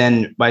 And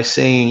then by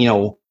saying,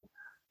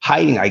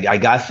 hiding, I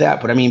got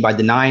that. But I mean, by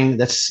denying,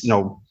 that's,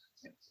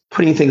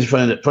 putting things in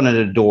front of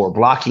the door,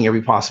 blocking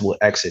every possible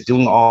exit,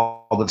 doing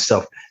all the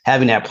stuff,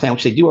 having that plan,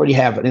 which they do already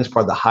have. I think it's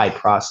part of the hide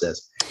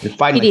process. And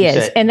fighting, it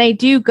is. And they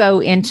do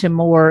go into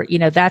more,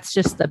 that's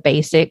just the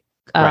basic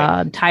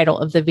title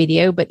of the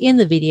video. But in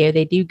the video,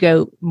 they do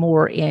go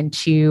more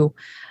into,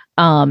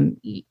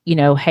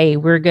 hey,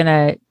 we're going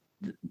to,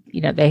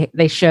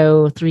 they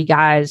show three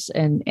guys,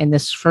 and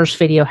this first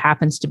video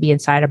happens to be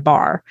inside a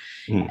bar,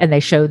 and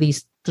they show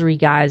these three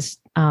guys.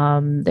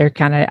 They're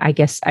kind of, I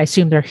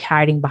assume they're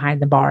hiding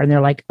behind the bar, and they're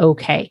like,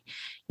 okay,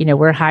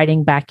 we're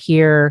hiding back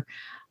here.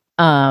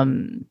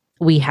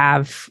 We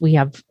have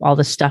all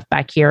this stuff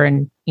back here,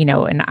 and,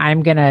 and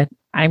I'm going to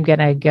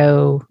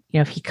go,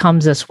 if he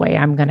comes this way,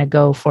 I'm going to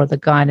go for the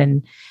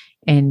gun.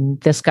 And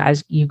this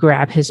guy's, you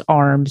grab his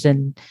arms,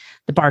 and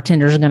the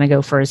bartender's going to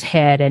go for his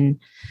head. And,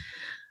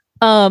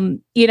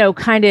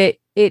 kind of,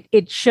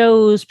 it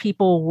shows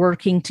people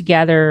working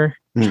together,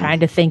 trying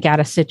to think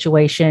out a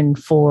situation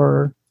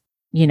for,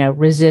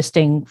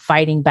 resisting,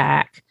 fighting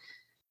back.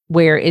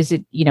 Where is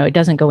it, it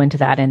doesn't go into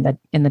that in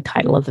the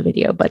title of the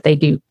video, but they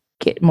do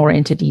get more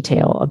into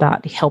detail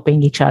about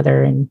helping each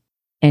other and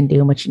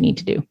doing what you need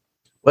to do.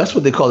 Well, that's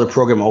what they call the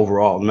program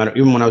overall. No matter,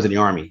 even when I was in the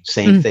Army,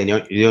 same thing.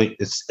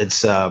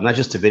 It's not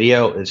just a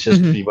video. It's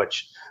just pretty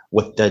much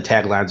what the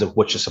taglines of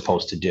what you're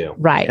supposed to do.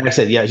 Right. And I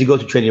said, as you go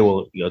through training,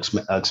 we'll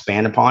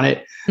expand upon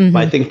it. But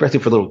I think especially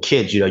for little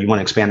kids, you want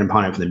to expand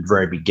upon it from the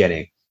very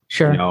beginning.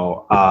 Sure.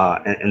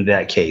 In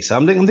that case,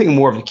 I'm thinking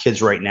more of the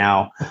kids right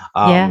now.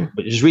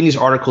 But just reading these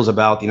articles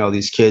about,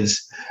 these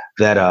kids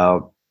that,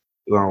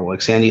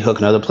 like Sandy Hook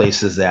and other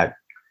places that,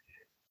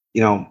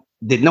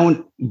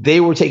 they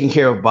were taken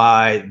care of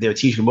by their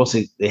teacher.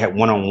 Mostly they had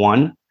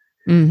one-on-one.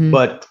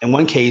 But in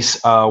one case,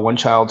 one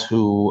child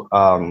who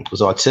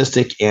was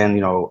autistic and,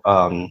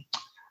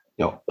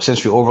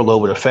 sensory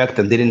overload would affect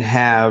them. They didn't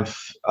have,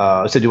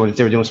 they were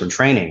doing some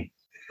training,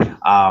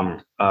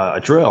 a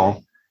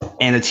drill.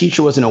 And the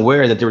teacher wasn't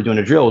aware that they were doing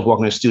a drill, was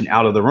walking a student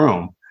out of the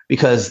room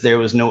because there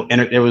was no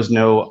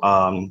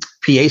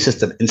PA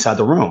system inside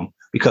the room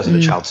because of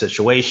the child's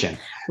situation.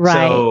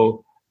 Right.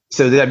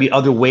 So there'd be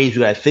other ways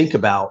we got to think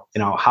about,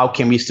 how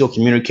can we still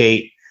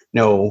communicate,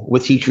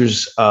 with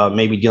teachers,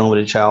 maybe dealing with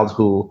a child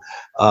who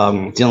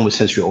dealing with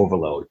sensory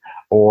overload,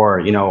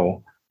 or, we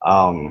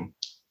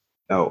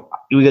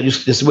got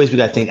there's ways we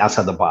got to think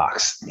outside the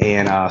box.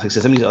 And like I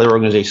said, some of these other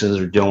organizations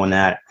are doing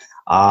that.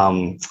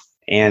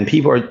 And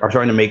people are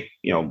trying to make,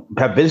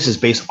 have businesses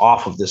based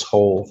off of this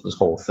whole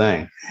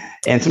thing.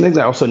 And some things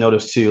I also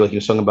noticed too, like you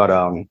were talking about,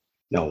 of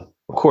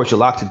course, you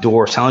lock the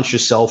door, silence your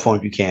cell phone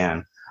if you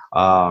can,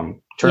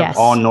 turn off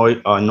all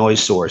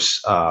noise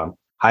source,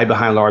 hide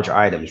behind large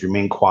items,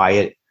 remain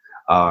quiet,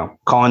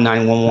 calling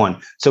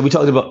 911. So we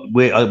talked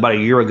about a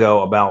year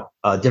ago about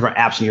different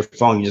apps on your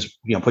phone. You just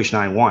push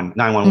 911.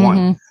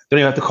 Don't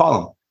even have to call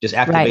them. Just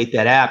activate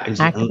that app and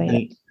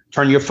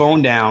turn your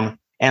phone down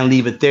and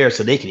leave it there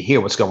so they can hear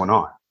what's going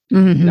on.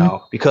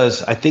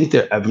 Because I think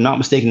that, if I'm not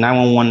mistaken,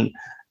 911,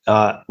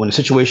 when a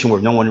situation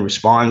where no one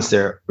responds,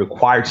 they're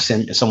required to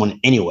send someone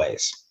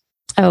anyways.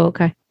 Oh,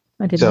 okay.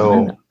 I didn't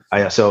know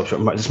that. So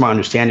it's my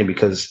understanding,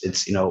 because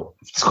it's, if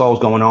this call is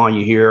going on,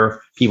 you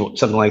hear people,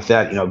 something like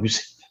that, if you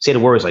say the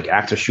words like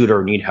active shooter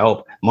or need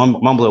help,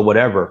 mumble or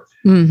whatever,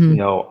 Mm-hmm.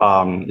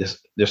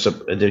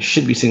 There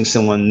should be seeing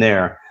someone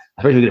there,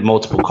 especially if we get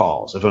multiple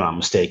calls, if I'm not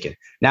mistaken.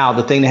 Now,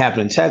 the thing that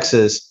happened in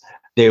Texas,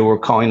 they were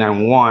calling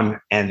 911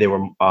 and they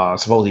were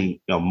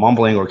supposedly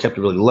mumbling or kept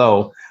it really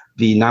low.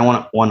 The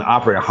 911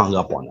 operator hung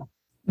up on them.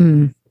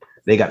 Mm.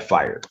 They got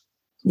fired.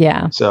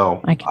 Yeah.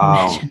 So I can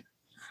imagine.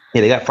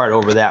 Yeah, they got fired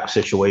over that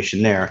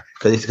situation there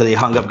because they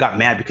hung up, got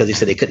mad because they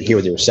said they couldn't hear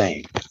what they were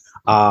saying.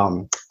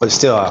 But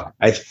still,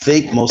 I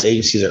think most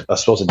agencies are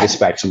supposed to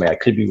dispatch somebody. I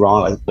could be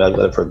wrong.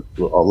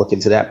 I'll look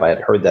into that, but I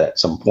had heard that at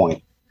some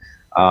point.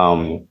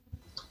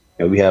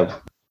 We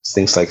have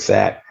things like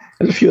that.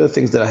 There's a few other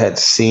things that I had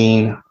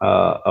seen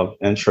of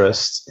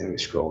interest. Let me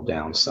scroll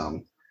down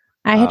some.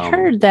 I had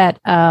heard that,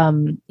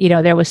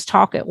 there was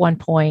talk at one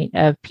point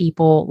of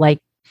people like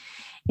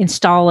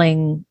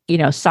installing,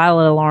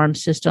 silent alarm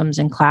systems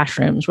in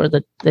classrooms where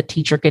the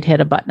teacher could hit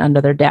a button under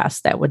their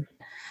desk that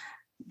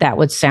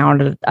would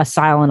sound a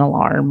silent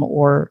alarm,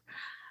 or,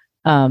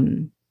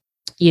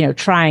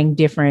 trying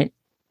different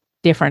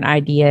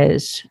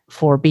ideas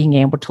for being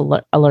able to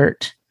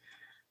alert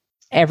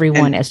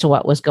everyone as to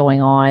what was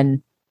going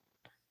on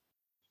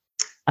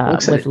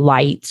with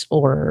lights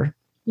or,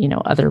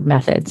 other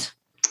methods.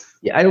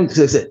 Yeah, I don't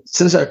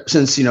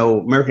since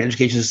American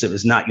education system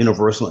is not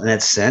universal in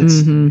that sense.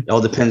 Mm-hmm. It all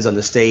depends on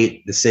the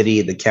state, the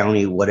city, the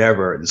county,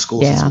 whatever, the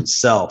school system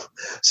itself.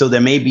 So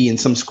there may be in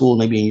some school,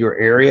 maybe in your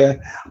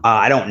area.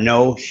 I don't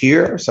know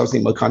here. So I was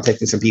thinking about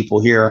contacting some people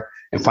here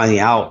and finding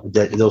out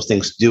that those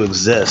things do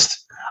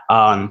exist.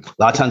 A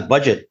lot of times,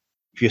 budget,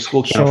 if your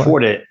school can't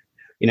afford it,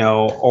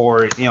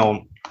 or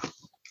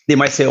they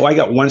might say, "Oh, I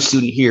got one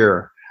student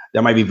here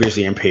that might be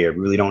visually impaired.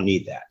 We really don't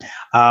need that."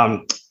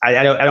 I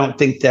don't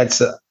think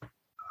that's a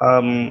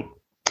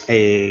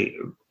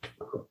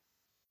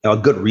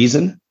good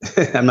reason.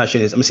 I'm not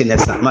saying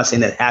I'm not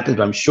saying that happens,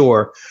 but I'm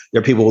sure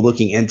there are people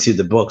looking into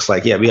the books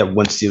like, yeah, we have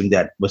one student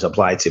that was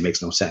applied to. It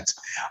makes no sense,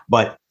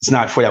 but it's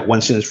not for that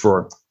one student. It's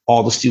for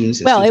all the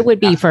students. Well, it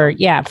would be for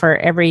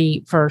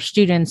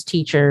students,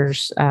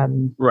 teachers,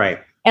 right.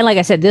 And like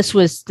I said, this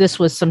was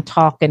some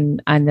talk,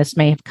 and this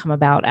may have come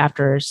about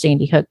after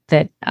Sandy Hook,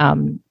 that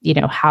how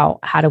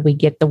do we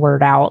get the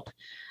word out?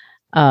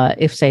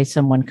 If, say,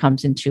 someone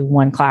comes into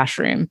one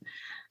classroom,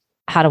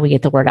 how do we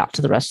get the word out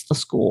to the rest of the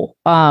school,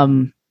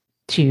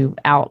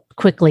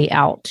 quickly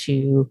out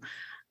to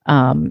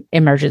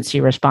emergency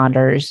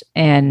responders?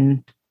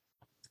 And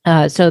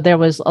so there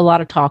was a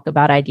lot of talk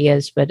about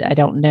ideas, but I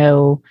don't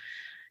know,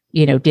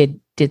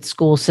 did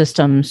school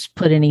systems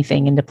put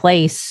anything into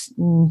place?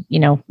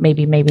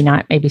 Maybe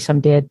not. Maybe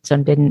some did,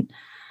 some didn't.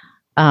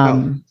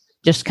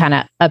 Just kind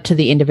of up to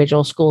the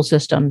individual school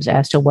systems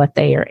as to what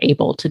they are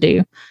able to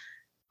do.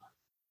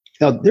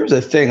 Now, there's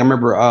a thing. I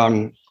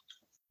remember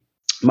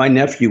my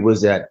nephew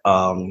was at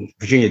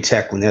Virginia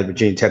Tech when they had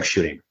Virginia Tech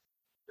shooting.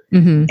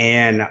 Mm-hmm.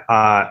 And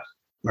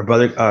my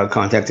brother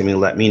contacted me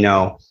and let me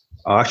know.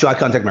 Actually, I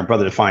contacted my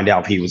brother to find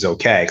out if he was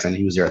okay, because I knew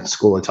he was there at the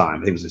school at the time.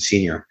 I think he was a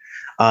senior.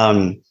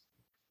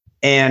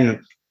 And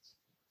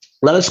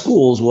a lot of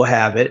schools will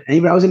have it. And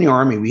even I was in the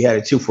Army, we had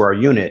it too for our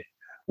unit,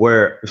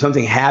 where if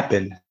something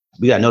happened,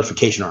 we got a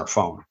notification on our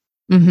phone.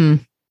 Mm-hmm.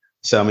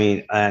 So,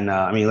 we had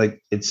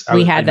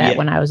that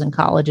when I was in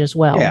college as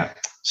well. Yeah.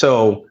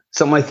 So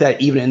something like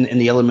that, even in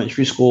the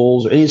elementary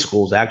schools or any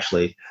schools,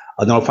 actually,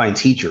 notifying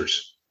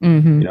teachers,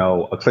 mm-hmm.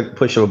 A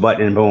push of a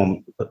button and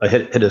boom,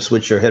 hit a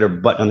switch or hit a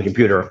button on the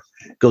computer,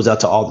 goes out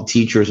to all the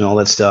teachers and all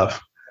that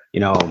stuff,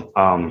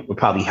 would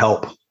probably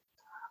help.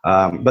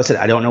 But I said,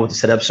 I don't know what the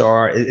setups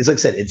are. It's like I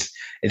said,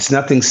 it's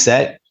nothing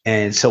set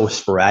and it's so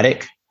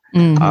sporadic.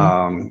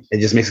 Mm-hmm. It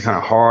just makes it kind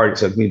of hard.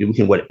 So we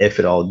can what if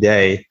it all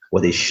day,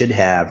 what they should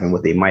have and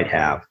what they might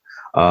have.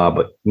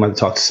 But we might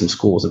talk to some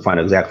schools and find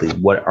out exactly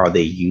what are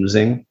they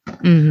using.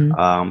 Mm-hmm.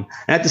 And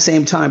at the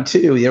same time, too,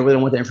 you really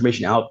don't want the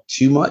information out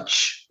too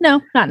much. No,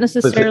 not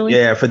necessarily.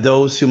 For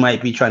those who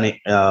might be trying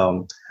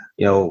to,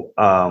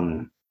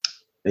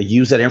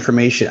 use that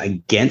information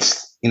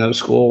against, the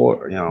school,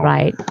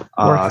 right.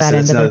 Work that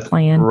into their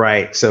plan.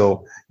 Right.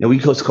 So, we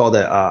call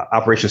that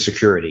Operation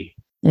Security.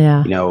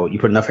 Yeah. You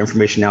put enough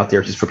information out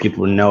there just for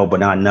people to know, but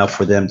not enough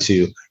for them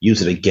to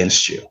use it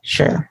against you.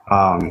 Sure.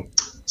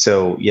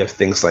 So you have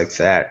things like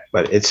that,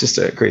 but it's just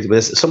crazy. But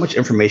there's so much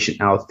information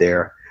out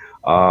there,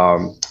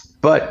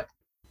 but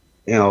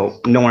no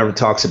one ever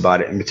talks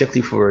about it, and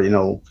particularly for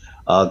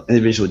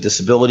individuals with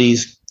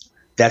disabilities.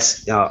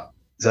 That's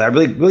so I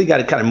really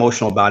got kind of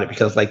emotional about it,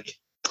 because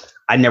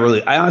I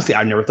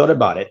never thought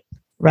about it.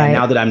 Right.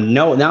 And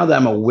now that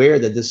I'm aware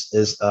that this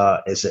is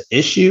an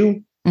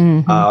issue.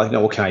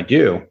 Mm-hmm. What can I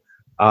do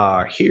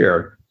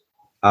here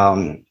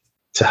to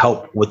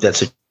help with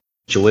that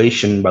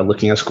situation by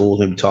looking at schools,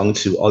 maybe talking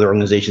to other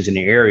organizations in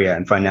the area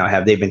and find out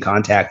have they been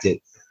contacted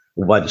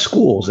by the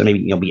schools, and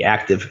maybe be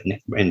active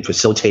in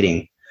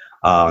facilitating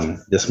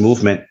this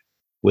movement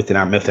within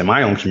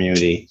my own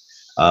community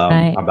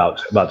right.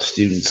 about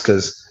students,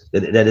 because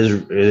it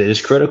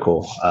is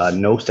critical.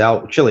 No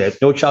child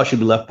should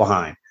be left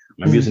behind.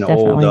 I'm using the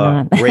old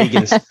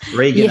Reagan.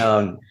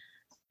 Yeah.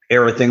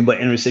 era thing. But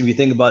if you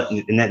think about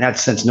it, in that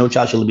sense, no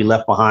child should be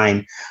left behind.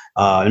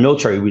 In the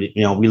military, we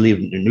don't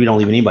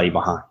leave anybody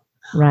behind.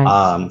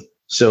 Right.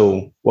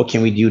 So what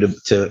can we do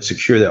to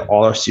secure that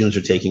all our students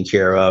are taken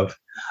care of?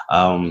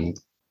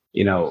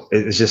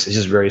 It's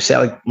just very sad.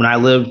 Like when I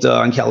lived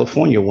in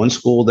California, one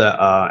school that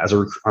as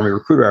a Army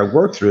recruiter I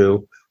worked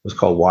through was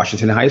called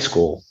Washington High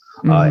School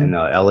in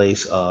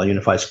LA's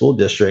Unified School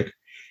District.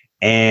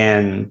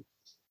 And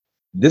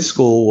this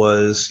school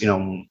was,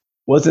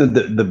 wasn't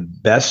the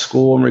best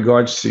school in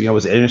regards to, it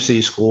was an inner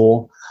city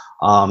school.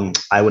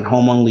 I went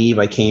home on leave.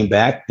 I came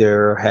back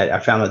I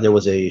found out there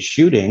was a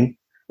shooting,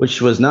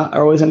 which was not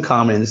always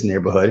uncommon in this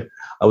neighborhood.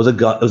 It was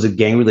a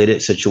gang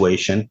related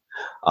situation.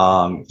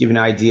 Give you an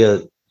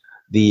idea,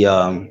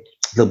 the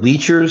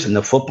bleachers and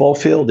the football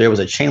field, there was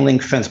a chain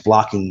link fence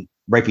blocking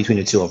right between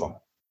the two of them.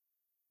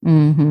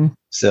 Mm-hmm.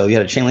 So you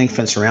had a chain link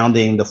fence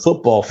surrounding the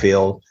football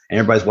field, and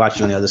everybody's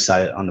watching on the other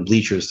side on the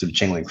bleachers through the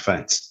chain link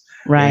fence.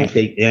 Right.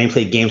 They only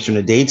played games during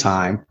the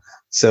daytime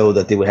so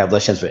that they would have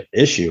less chance of an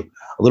issue.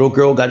 A little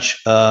girl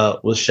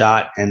was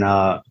shot, and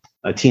a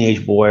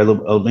teenage boy, maybe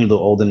a little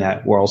older than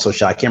that, were also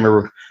shot. I can't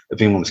remember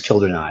if anyone was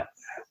killed or not.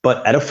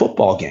 But at a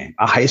football game,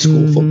 a high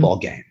school football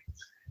game,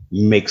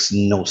 makes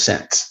no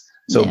sense.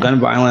 So gun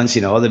violence,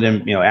 other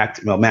than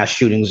mass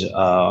shootings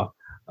or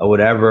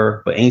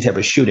whatever, but any type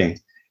of shooting,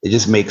 it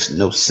just makes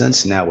no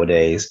sense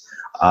nowadays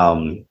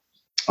on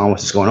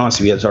what's going on.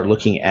 So we have to start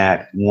looking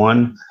at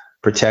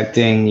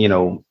protecting,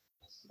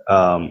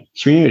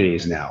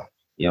 communities now,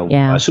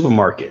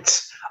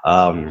 supermarkets,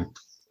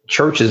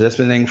 churches. That's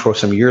been a thing for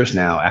some years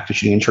now. After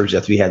shooting in churches,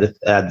 after we had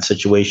the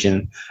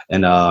situation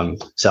in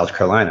South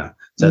Carolina,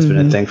 so that's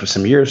been a thing for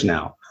some years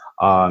now.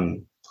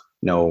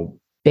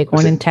 Big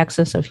one in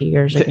Texas a few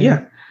years ago.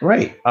 Yeah,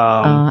 right.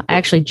 I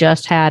actually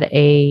just had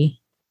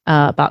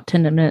about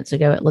 10 minutes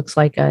ago. It looks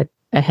like a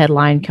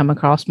headline come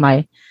across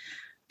my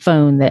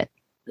phone that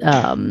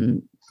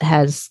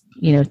has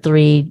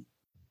three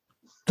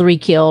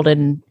killed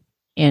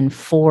and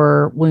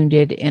 4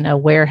 wounded in a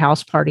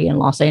warehouse party in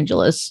Los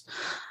Angeles.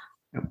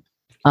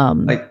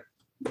 Why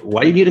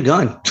do you need a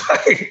gun?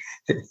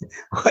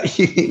 Why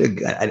do you need a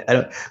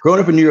gun? Growing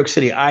up in New York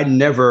City, I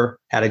never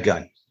had a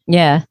gun.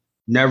 Yeah.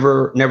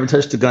 Never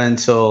touched a gun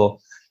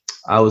until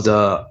I was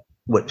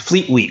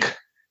Fleet Week.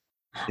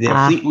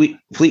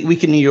 Fleet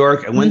Week in New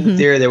York. I went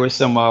there. There were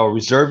some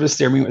reservists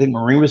there. I think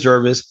Marine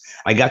reservists.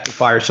 I got to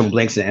fire some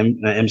blanks at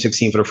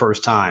M16 for the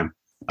first time.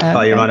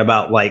 You're on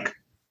about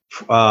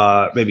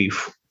maybe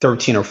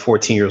 13 or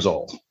 14 years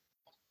old.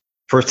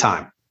 First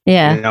time.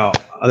 Yeah.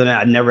 Other than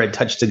that, I never had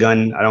touched a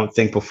gun. I don't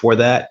think before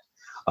that.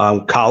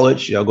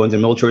 College, going to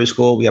military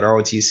school, we had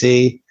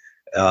ROTC,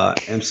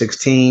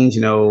 M16s,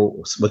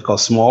 what's called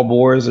small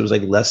bores. It was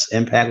like less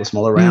impact with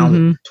smaller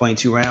rounds,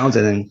 22 rounds.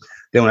 And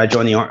then when I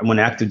joined when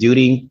active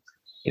duty,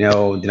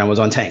 then I was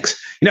on tanks,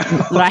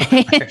 right.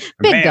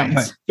 Big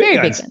guns, very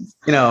big guns.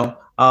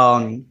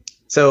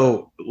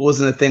 So it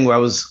wasn't a thing where I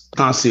was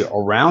constantly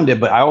around it,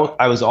 but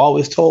I was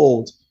always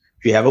told,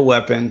 if you have a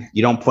weapon,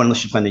 you don't point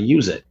unless you plan to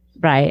use it.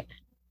 Right.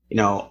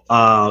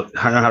 How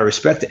to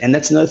respect it. And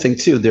that's another thing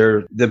too.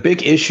 The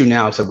big issue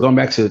now, so going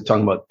back to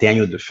talking about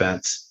Daniel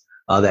Defense,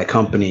 that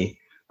company,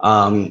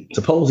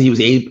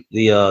 supposedly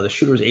the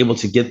shooter was able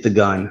to get the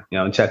gun,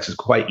 in Texas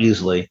quite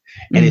easily.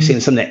 And they've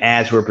seen some of the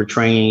ads were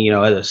portraying,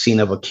 a scene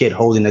of a kid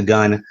holding a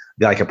gun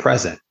like a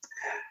present.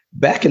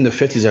 Back in the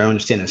 50s, I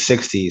understand, the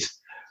 60s,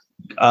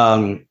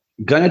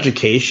 gun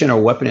education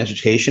or weapon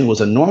education was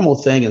a normal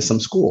thing in some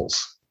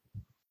schools.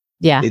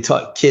 Yeah. They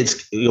taught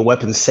kids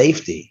weapon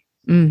safety.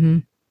 Mm-hmm.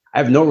 I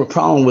have no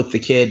problem with the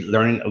kid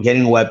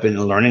getting a weapon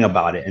and learning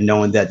about it and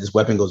knowing that this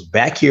weapon goes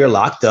back here,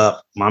 locked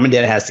up. Mom and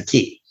dad has the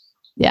key.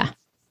 Yeah.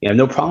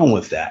 No problem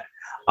with that.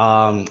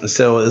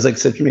 So it's like I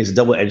said, for me, it's a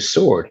double-edged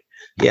sword.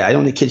 Yeah, I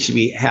don't think kids should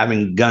be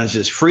having guns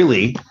just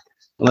freely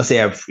unless they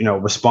have,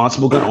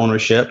 responsible gun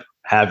ownership,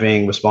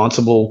 having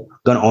responsible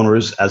gun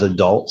owners as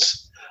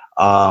adults,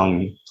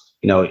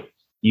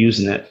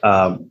 using it,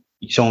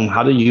 showing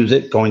how to use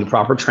it, going to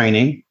proper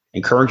training,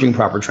 encouraging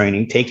proper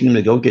training, taking them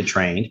to go get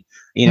trained,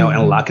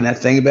 and locking that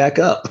thing back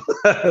up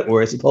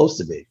where it's supposed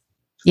to be.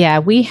 Yeah,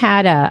 we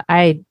had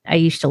I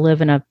used to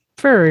live in a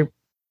fairly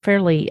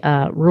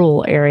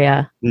rural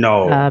area.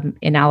 No.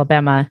 In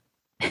Alabama.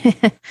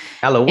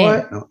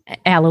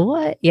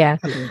 What? Yeah.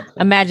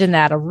 Imagine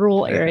that, a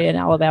rural area in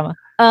Alabama.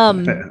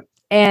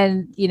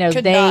 And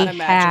Could they not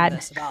had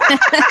this at all.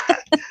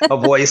 a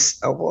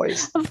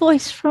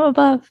voice from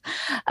above.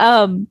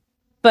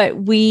 But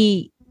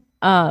we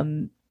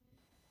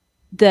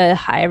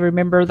I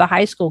remember the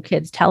high school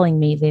kids telling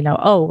me,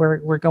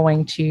 we're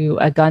going to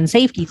a gun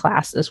safety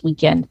class this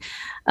weekend,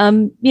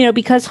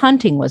 because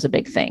hunting was a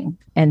big thing.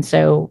 And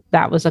so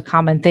that was a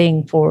common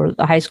thing for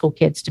the high school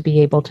kids to be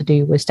able to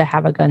do, was to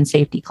have a gun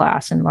safety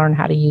class and learn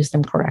how to use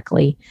them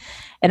correctly.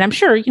 And I'm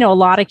sure, a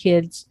lot of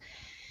kids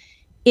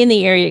in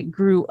the area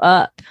grew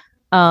up,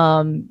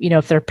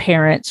 if their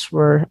parents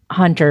were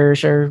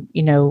hunters or,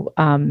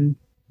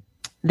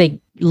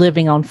 they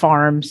living on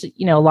farms,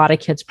 a lot of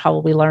kids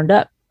probably learned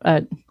up.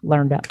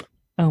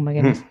 oh my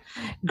goodness,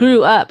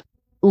 grew up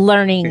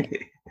learning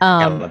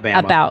Alabama.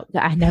 about,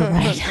 I know,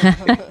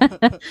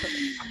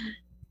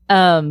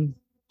 right?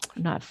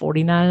 Not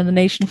 49 in the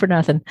nation for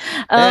nothing.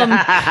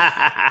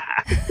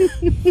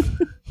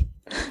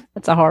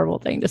 That's a horrible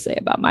thing to say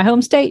about my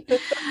home state.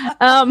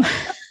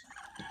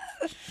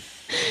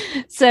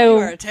 So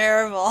you are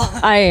terrible.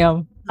 I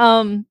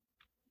am.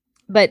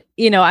 But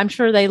I'm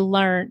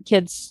sure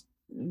kids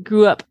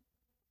grew up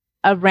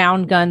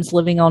around guns,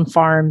 living on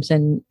farms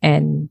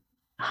and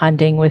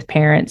hunting with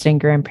parents and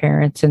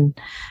grandparents and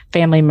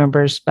family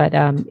members. But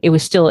it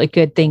was still a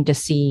good thing to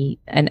see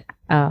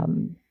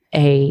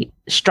a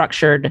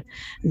structured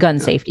gun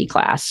safety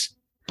class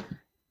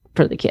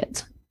for the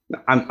kids.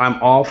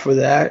 I'm all for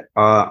that.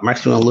 I'm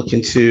actually going to look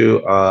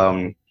into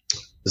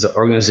there's an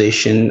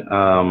organization.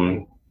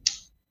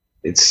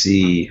 Let's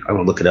see. I'm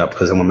going to look it up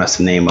because I'm going to mess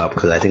the name up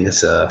because I think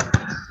it's a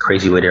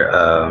crazy way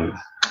to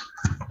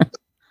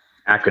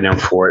acronym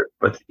for it.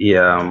 But the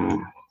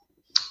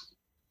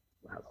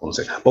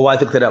but I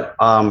looked it up.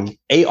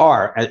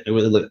 AR,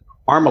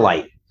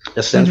 Armalite.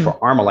 That stands for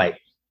Armalite,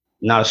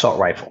 not assault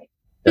rifle.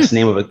 That's the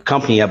name of a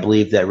company, I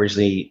believe, that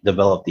originally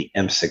developed the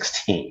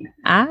M16.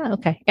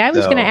 Okay. I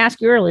was going to ask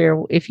you earlier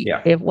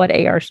if what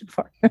AR stood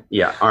for.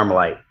 Yeah,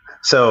 Armalite.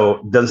 So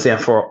it doesn't stand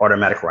for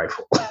automatic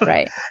rifle.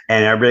 Right.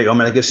 And I'm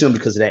going to assume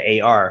because of that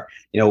AR,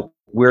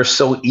 we're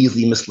so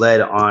easily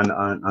misled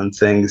on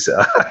things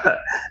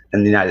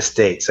in the United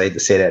States. I hate to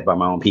say that about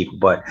my own people,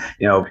 but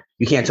you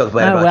can't talk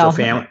bad about your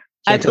family.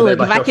 If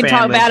I can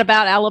talk bad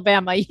about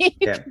Alabama, you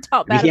can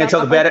talk bad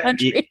about the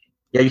country.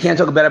 Yeah, you can't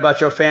talk bad about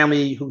your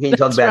family. Who can you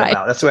talk bad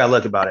about? That's the way I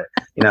look about it.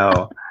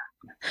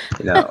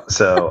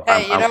 So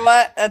hey, you know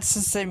what? That's the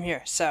same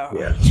here. So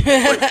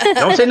yeah.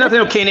 Don't say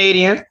nothing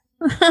Canadian.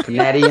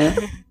 Canadian.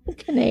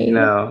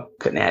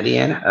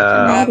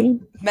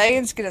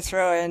 Megan's gonna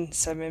throw in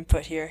some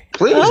input here.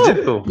 Please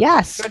do.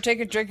 Yes. Go take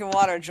a drink of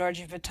water, George.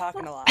 You've been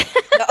talking a lot.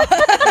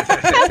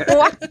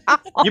 Wow.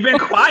 You've been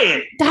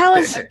quiet. That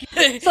was a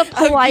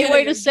polite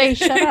way to say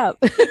shut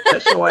up.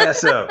 Shut your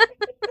ass up.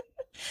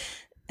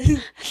 It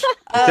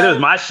was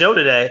my show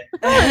today.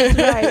 That's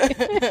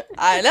right.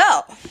 I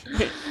know.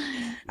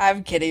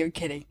 I'm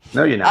kidding.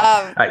 No, you're not.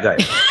 All right, go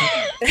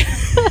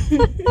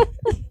ahead.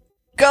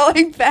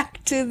 Going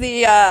back to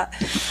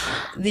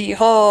the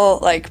whole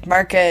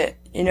market,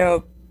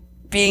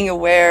 being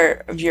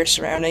aware of your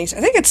surroundings. I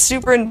think it's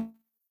super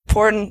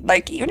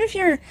important. Even if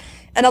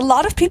and a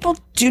lot of people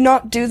do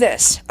not do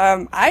this.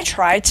 I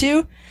try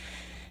to.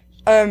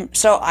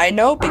 So I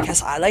know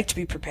because I like to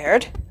be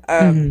prepared.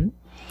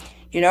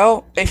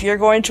 If you're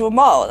going to a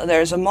mall,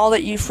 there's a mall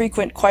that you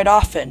frequent quite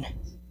often.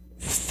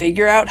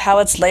 Figure out how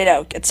it's laid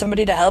out. Get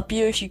somebody to help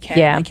you if you can.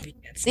 Yeah. If you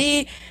can't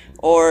see,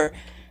 or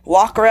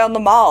walk around the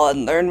mall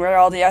and learn where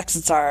all the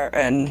exits are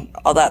and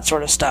all that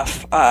sort of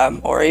stuff.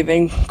 Or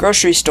even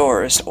grocery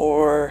stores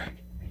or,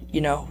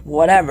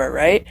 whatever,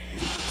 right?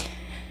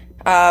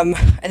 I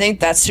think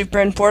that's super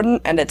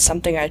important, and it's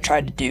something I try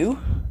to do.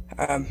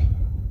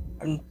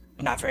 I'm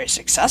not very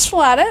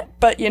successful at it,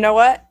 but you know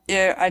what?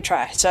 Yeah, I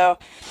try. So,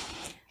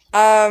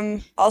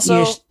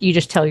 also you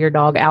just tell your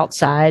dog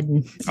outside.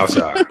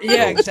 Outside.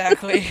 Yeah,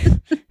 exactly.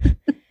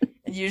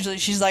 And usually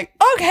she's like,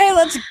 "Okay,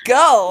 let's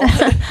go."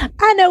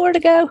 I know where to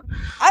go.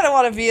 I don't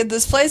want to be in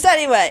this place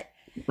anyway.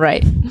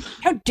 Right.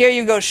 How dare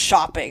you go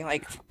shopping?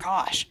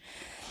 Gosh.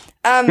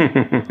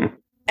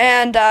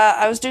 And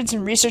I was doing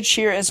some research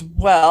here as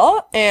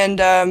well, and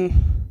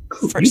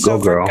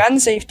for gun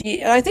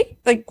safety, and I think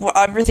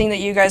everything that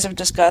you guys have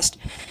discussed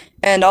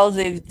and all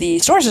the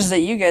sources that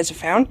you guys have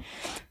found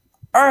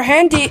are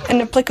handy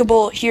and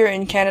applicable here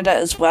in Canada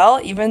as well,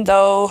 even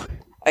though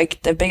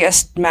the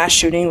biggest mass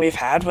shooting we've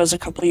had was a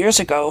couple of years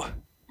ago,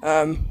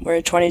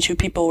 where 22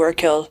 people were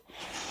killed.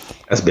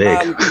 That's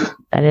big.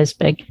 That is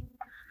big.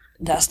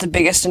 That's the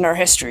biggest in our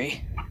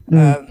history.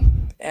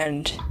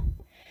 And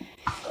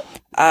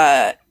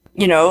I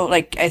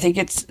think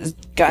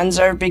guns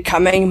are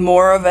becoming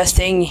more of a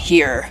thing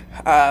here.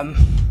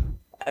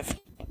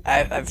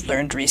 I've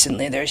learned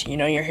recently there's,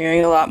 you're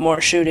hearing a lot more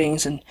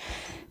shootings and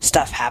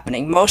stuff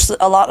happening.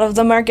 A lot of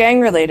them are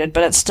gang related,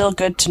 but it's still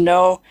good to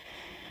know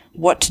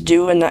what to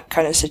do in that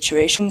kind of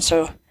situation.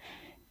 So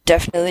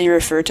definitely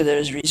refer to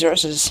those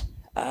resources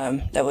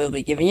that we'll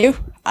be giving you.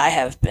 I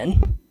have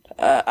been,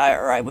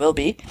 I will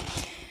be.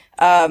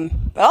 But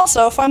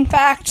also, fun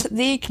fact,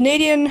 the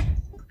Canadian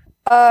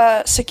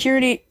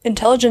Security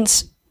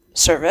Intelligence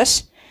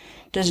Service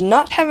does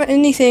not have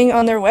anything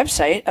on their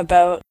website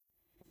about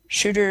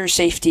shooter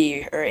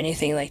safety or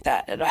anything like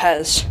that. It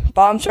has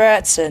bomb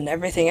threats and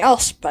everything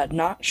else, but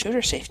not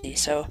shooter safety.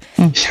 So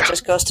it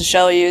just goes to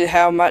show you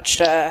how much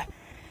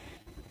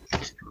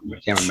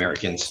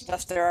Americans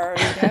stuff there are in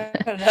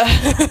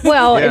Canada.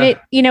 Well, yeah.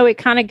 And it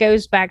kind of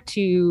goes back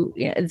to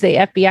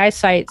the FBI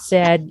site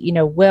said,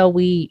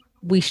 we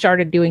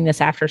started doing this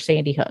after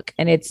Sandy Hook,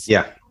 and it's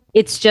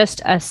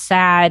just a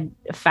sad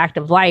fact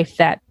of life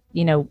that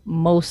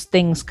most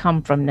things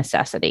come from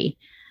necessity.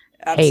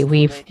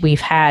 Absolutely. Hey, we've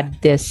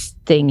had this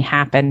thing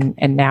happen,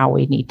 and now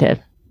we need to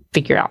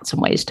figure out some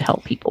ways to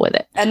help people with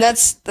it. And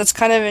that's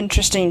kind of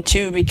interesting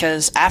too,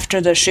 because after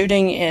the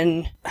shooting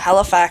in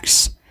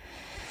Halifax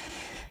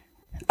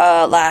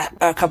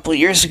a couple of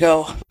years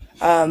ago,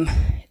 a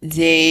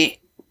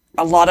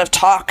lot of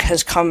talk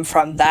has come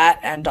from that,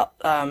 and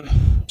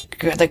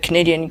the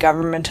Canadian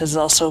government has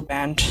also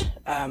banned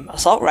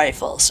assault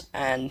rifles,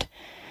 and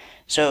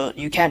so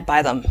you can't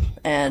buy them,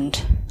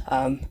 and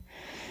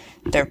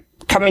they're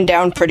coming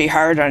down pretty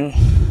hard on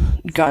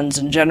guns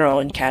in general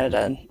in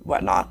Canada and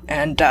whatnot.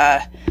 And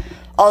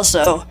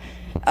also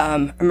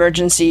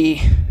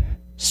emergency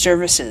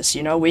services.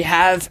 We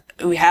have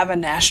a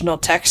national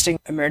texting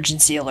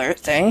emergency alert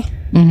thing,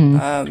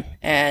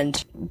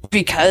 and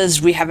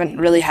because we haven't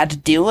really had to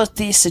deal with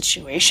these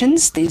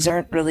situations, these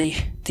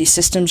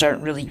systems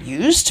aren't really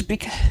used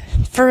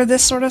for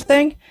this sort of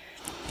thing.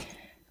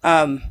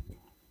 I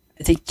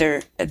think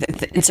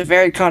it's a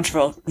very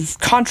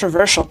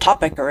controversial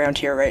topic around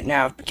here right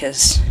now,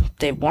 because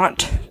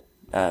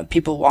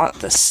people want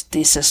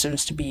these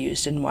systems to be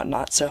used and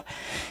whatnot. So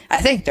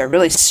I think they're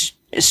really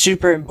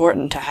super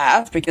important to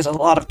have, because a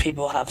lot of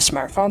people have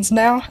smartphones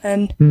now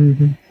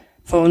and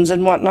phones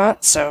and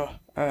whatnot. So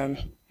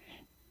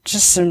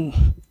just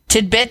some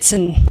tidbits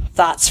and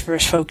thoughts for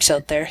folks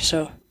out there.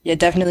 So yeah,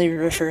 definitely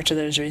refer to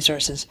those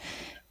resources.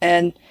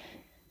 And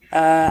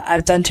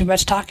I've done too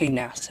much talking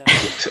now, so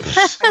I'm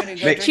gonna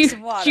go drink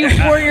some water. You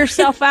pour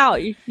yourself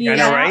out. I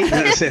know, right?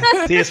 See,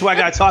 that's why I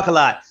gotta talk a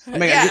lot. Quick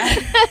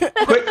question.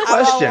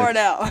 I'm all worn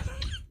out.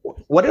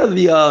 What are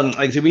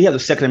the we have the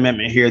Second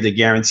Amendment here that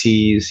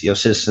guarantees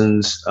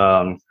citizens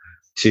to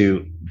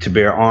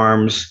bear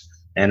arms,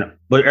 and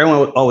what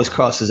everyone always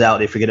crosses out,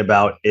 they forget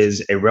about,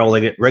 is a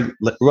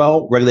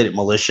well-regulated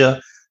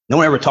militia. No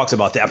one ever talks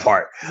about that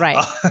part.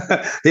 Right.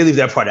 They leave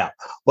that part out.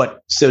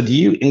 But so do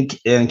you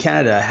in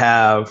Canada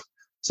have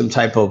some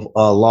type of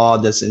law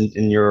that's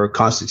in your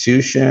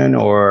constitution,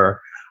 or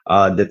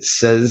that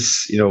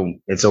says,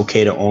 it's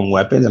okay to own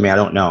weapons? I mean, I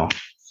don't know.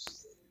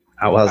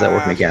 How does that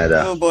work in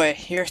Canada? Oh boy,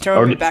 you're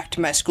throwing me back to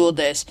my school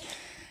days.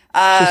 She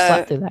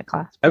slept through that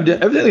class.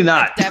 Evidently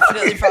not.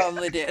 Definitely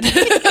probably did.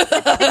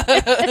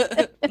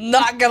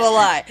 Not gonna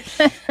lie.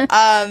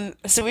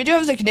 So we do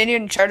have the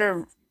Canadian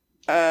Charter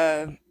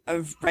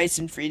of Rights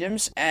and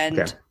Freedoms,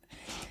 and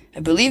I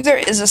believe there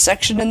is a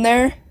section in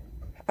there.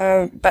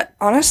 But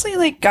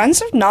honestly,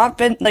 guns are not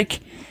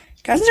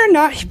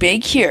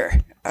big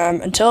here.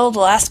 Until the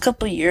last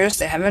couple of years,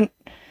 they haven't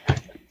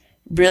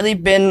really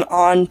been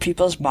on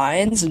people's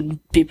minds, and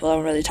people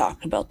don't really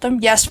talk about them.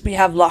 Yes, we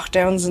have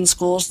lockdowns in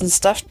schools and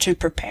stuff to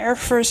prepare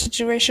for a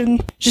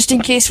situation, just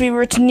in case we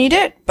were to need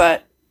it,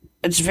 but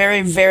it's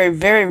very, very,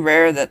 very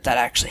rare that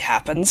actually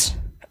happens.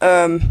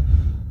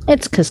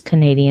 It's because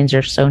Canadians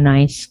are so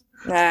nice.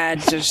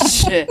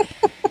 Just shit.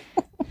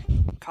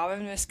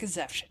 Common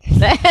misconception.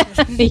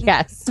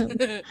 Yes.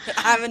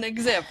 I'm an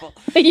example.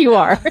 You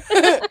are.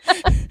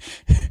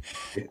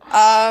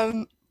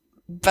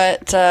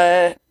 But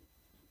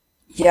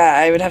yeah,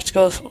 I would have to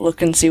go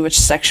look and see which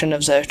section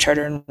of the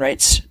Charter and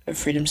Rights of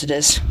Freedoms it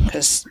is,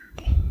 because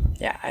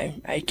yeah,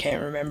 I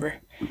can't remember.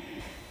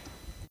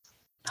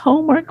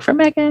 Homework for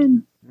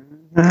Megan.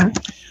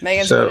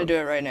 Megan's going to do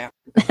it right now.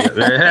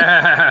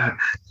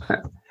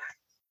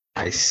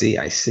 I see.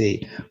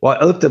 Well,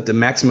 I looked up the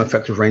maximum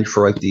effective range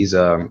for these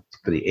for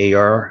the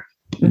AR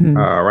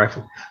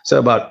rifle. So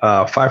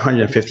about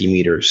 550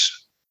 meters.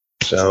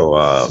 So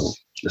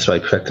that's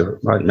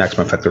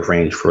maximum effective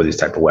range for these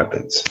type of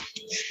weapons.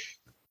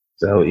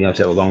 So to have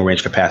a long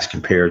range capacity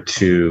compared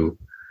to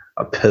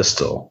a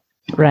pistol,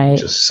 right?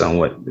 Just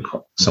somewhat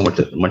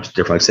much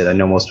different. Like I said, I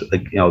know most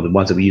the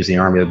ones that we use in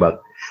the Army are about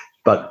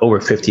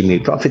over 50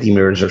 meters, about 50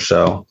 meters or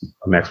so,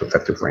 a maximum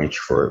effective range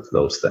for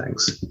those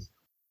things.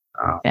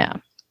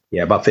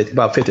 About 50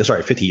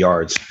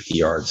 yards. 50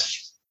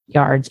 yards.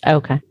 Yards.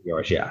 Okay.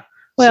 Yards. Yeah.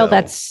 Well,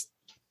 that's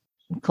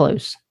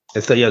close.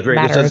 It's very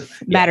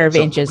matter of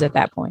inches at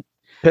that point.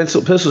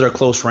 Pistols are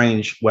close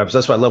range weapons.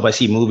 That's what I love. I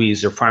see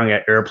movies. They're firing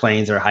at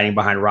airplanes. They're hiding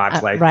behind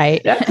rocks.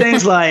 Right. That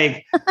thing's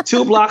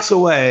 2 blocks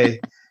away.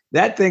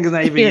 That thing is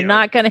not even. You're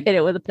not going to hit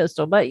it with a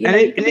pistol, but you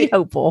can be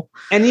hopeful.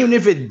 And even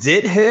if it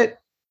did hit,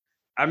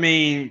 I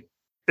mean,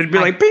 it'd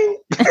be bing.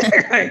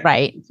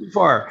 Right. Too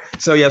far.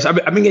 So yes, I've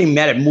been getting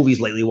mad at movies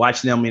lately,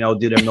 watching them,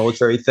 do their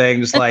military thing.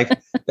 Just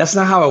that's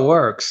not how it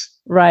works.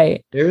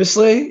 Right.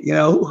 Seriously,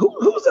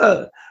 who's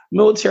a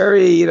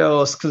military,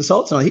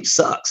 consultant? He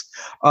sucks.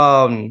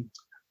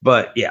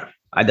 But yeah,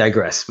 I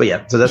digress. But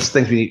yeah, so that's the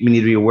things we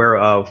need to be aware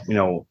of.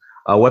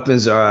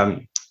 Weapons are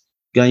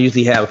going to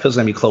usually have a pistol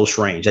going to be close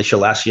range. That's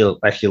your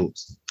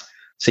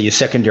say your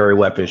secondary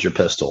weapon is your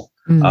pistol.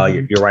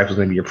 Your rifle is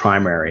going to be your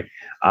primary.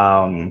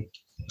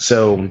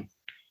 So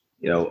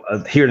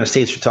here in the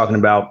States, we're talking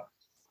about.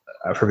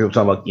 I've heard people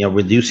talking about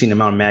reducing the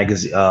amount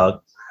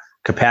of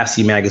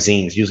capacity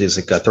magazines. Usually it's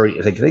 30.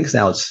 I think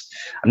now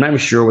I'm not even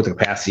sure what the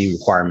capacity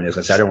requirement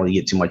is. I don't really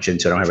get too much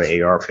into it. I don't have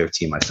an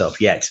AR-15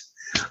 myself yet.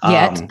 No,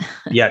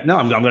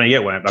 I'm going to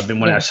get one.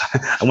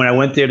 When I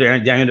went there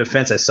down in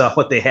defense, I saw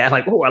what they had.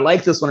 I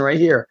like this one right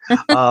here.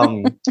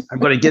 I'm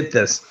going to get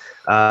this.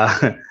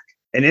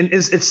 and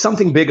it's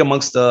something big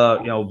amongst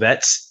the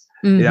vets.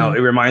 Mm-hmm. It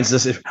reminds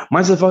us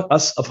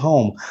of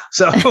home.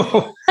 So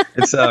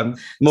it's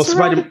most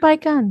surrounded by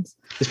guns.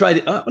 It's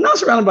probably not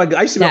surrounded by guns.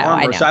 I used to be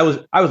armor,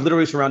 so I was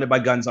literally surrounded by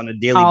guns on a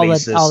daily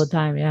basis all the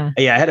time. Yeah.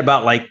 Yeah, I had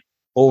about like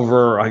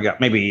I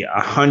got maybe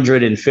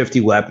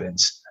 150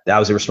 weapons that I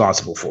was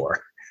responsible for.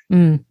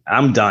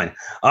 I'm done.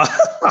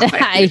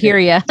 I hear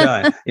you.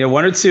 Done.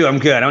 One or two, I'm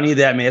good. I don't need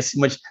that, man. It's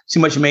too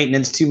much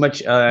maintenance, too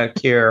much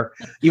care.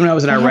 Even when I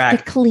was in Iraq,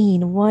 have to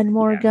clean one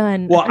more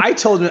gun. Well, I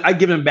told them I'd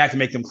give them back to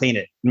make them clean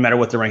it, no matter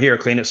what they're in here.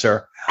 Clean it,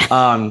 sir.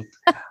 When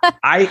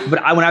I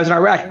was in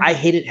Iraq, I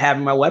hated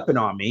having my weapon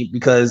on me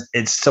because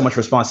it's so much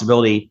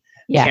responsibility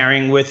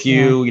carrying with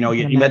you.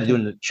 You had to do it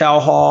in the chow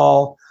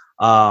hall.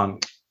 I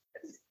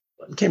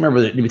can't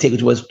remember. Did we take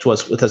it with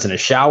us in a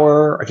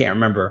shower? I can't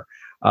remember.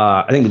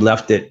 I think we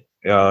left it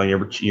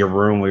your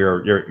room or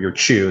your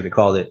chew. They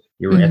called it.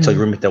 I told your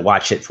roommate to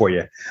watch it for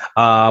you.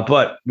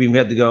 But we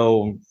had to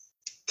go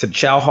to the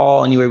chow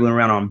hall. Anyway, we went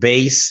around on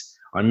base,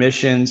 on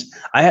missions.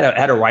 I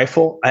had a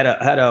rifle. I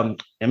had a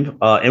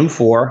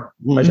M4,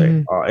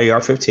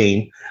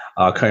 AR-15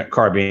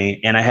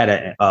 carbine, and I had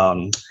a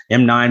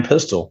M9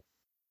 pistol.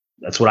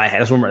 That's what I had.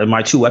 That's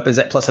my two weapons.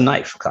 Plus a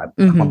knife.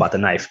 I'm about the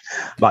knife.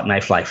 About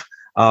knife life.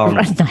 About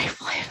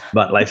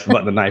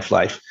the knife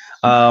life.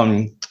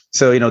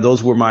 So,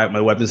 those were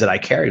my weapons that I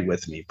carried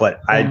with me, but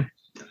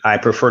I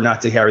prefer not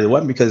to carry the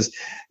weapon because,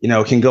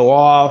 it can go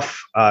off.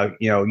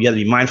 You have to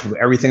be mindful of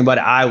everything about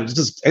it. I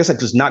guess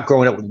just not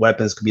growing up with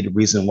weapons could be the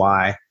reason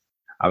why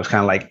I was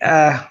kind of like,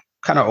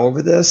 kind of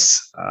over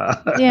this.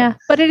 Yeah,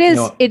 but it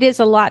is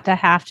a lot to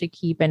have to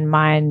keep in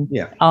mind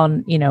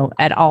on,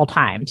 at all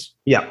times.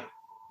 Yeah.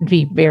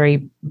 Be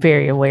very,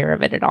 very aware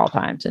of it at all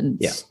times. And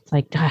it's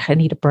like, I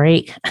need a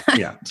break.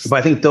 Yeah. But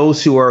I think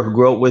those who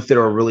grow up with it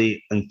are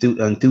really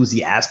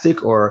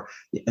enthusiastic or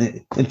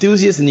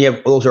enthusiasts, and you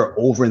have those who are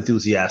over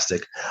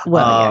enthusiastic.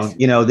 Well,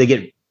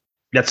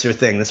 that's their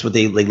thing. That's what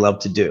they love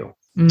to do.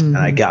 And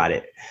I got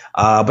it.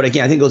 But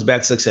again, I think it goes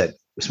back to, like I said,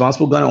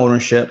 responsible gun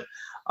ownership.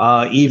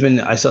 Even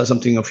I saw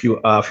something a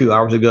few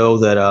hours ago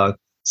that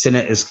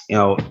Senate is,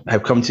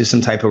 have come to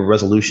some type of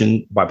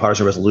resolution,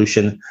 bipartisan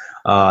resolution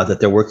that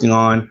they're working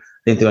on.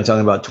 I think they're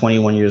talking about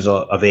 21 years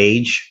of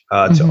age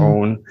to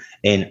own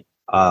an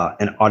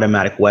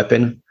automatic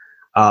weapon.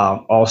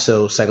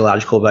 Also,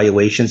 psychological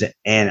evaluations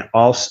and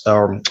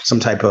also some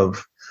type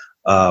of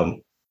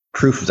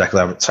proof of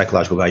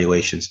psychological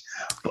evaluations.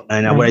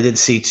 And what I did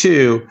see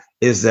too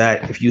is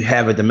that if you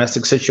have a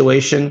domestic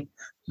situation,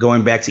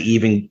 going back to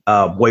even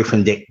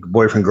boyfriend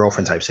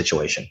girlfriend type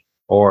situation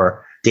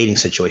or dating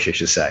situation, I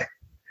should say.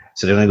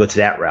 So they're going to go to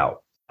that route.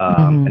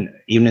 And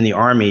even in the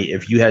Army,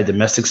 if you had a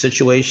domestic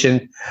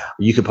situation,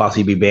 you could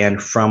possibly be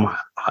banned from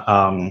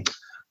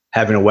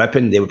having a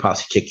weapon. They would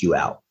possibly kick you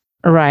out.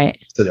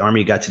 Right. So the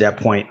Army got to that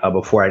point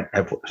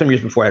some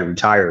years before I had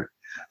retired,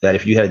 that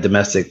if you had a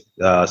domestic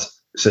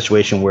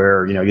situation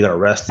where you got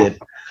arrested,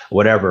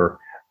 whatever,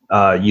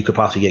 you could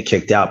possibly get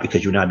kicked out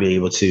because you would not be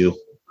able to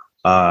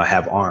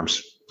have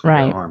arms.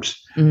 Right. Arms.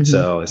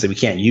 So we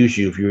can't use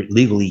you if you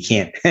legally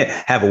can't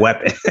have a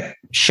weapon.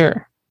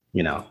 Sure.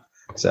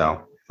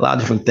 So a lot of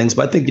different things.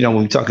 But I think, when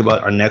we talk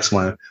about our next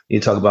one, we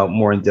talk about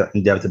more in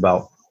depth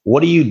about what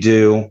do you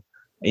do,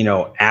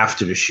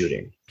 after the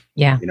shooting.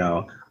 Yeah.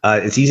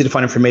 It's easy to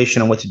find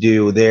information on what to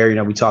do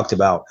there. We talked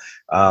about,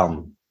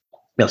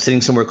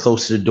 sitting somewhere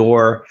close to the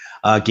door,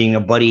 getting a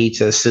buddy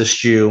to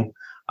assist you,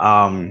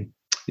 planning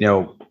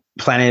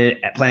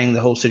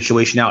the whole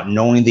situation out,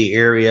 knowing the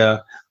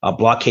area,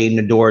 blockading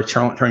the door,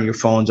 turning your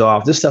phones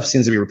off. This stuff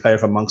seems to be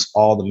repetitive amongst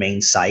all the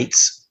main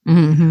sites.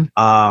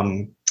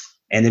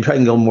 And then try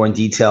to go more in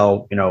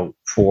detail,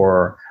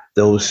 for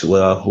those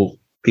who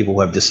people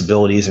who have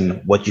disabilities and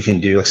what you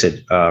can do. Like I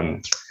said,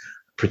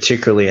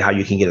 particularly how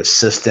you can get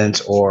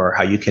assistance or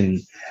how you can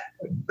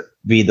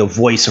be the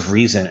voice of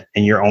reason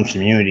in your own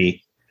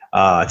community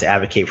to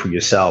advocate for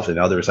yourself and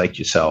others like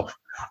yourself.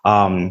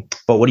 But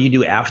what do you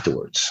do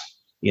afterwards?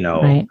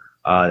 Right.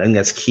 I think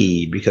that's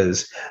key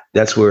because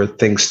that's where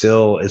things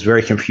still is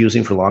very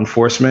confusing for law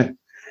enforcement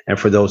and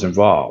for those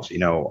involved.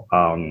 You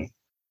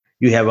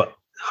have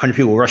 100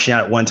 people rushing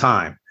out at one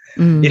time.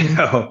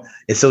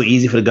 It's so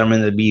easy for the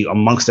government to be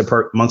amongst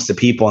the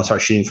people and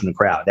start shooting from the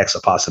crowd. That's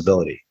a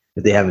possibility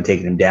if they haven't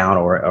taken them down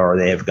or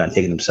they have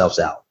taken themselves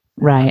out.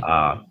 Right.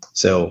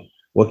 So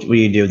what do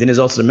you do? Then there's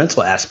also the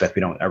mental aspect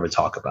we don't ever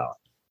talk about.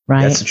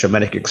 Right. That's a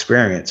traumatic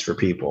experience for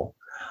people.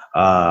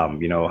 How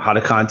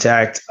to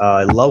contact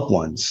loved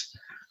ones.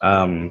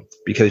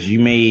 Because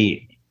you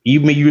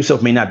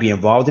yourself may not be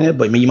involved in it,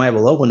 but you might have a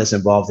loved one that's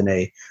involved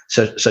in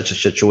such a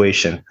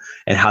situation.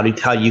 And how do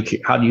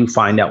you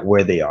find out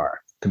where they are?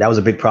 Because that was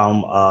a big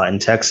problem in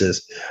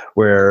Texas,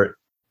 where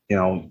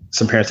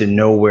some parents didn't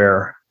know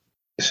where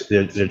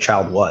their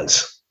child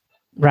was.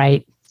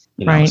 Right.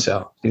 Right.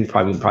 So we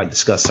probably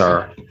discuss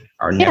our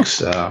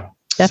next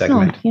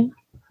segment. Yeah.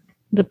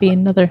 It'll be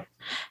another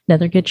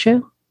good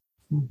show.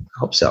 I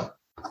hope so.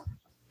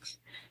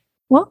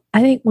 Well,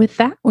 I think with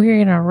that, we're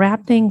going to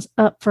wrap things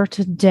up for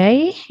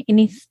today.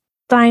 Anything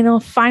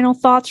final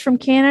thoughts from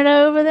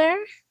Canada over there?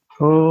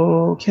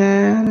 Oh,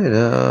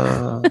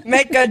 Canada.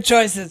 Make good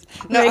choices.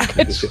 No. Make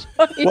good choices.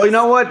 Well, you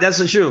know what? That's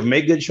the truth.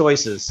 Make good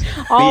choices.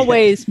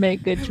 Always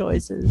make good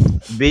choices.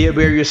 Be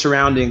aware of your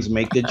surroundings.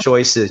 Make good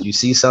choices. You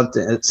see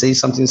something, say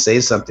something, say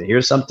something.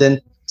 Hear something,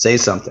 say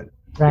something.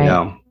 Right. You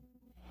know?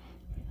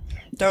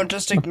 Don't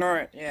just ignore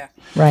it. Yeah.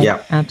 Right.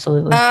 Yeah.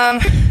 Absolutely.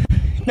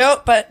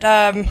 No, but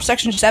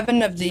Section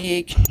 7 of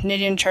the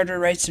Canadian Charter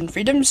of Rights and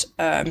Freedoms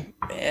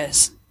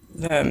is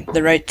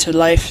the right to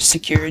life,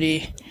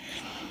 security,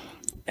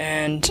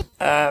 and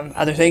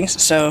other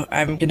things. So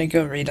I'm going to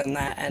go read on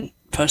that and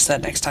post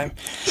that next time.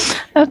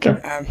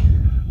 Okay.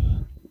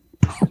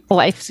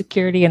 Life,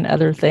 security, and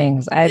other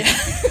things.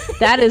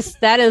 That is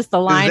the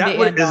line. Is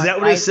that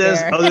what it says?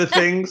 There. Other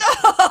things?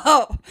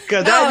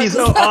 Because that'd be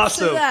so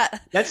awesome.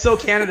 That's so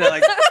Canada.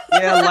 Like,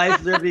 yeah,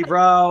 life, liberty,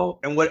 bro,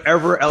 and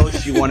whatever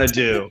else you want to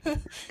do.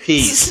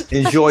 Peace.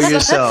 Enjoy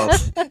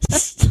yourself.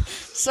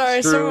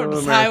 Sorry, someone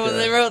was high when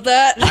they wrote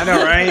that. I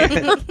know, right?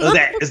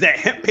 Is that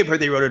hemp paper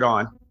they wrote it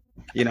on?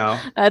 You know,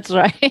 that's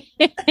right.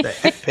 The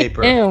hemp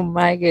paper. Oh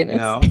my goodness. You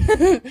know,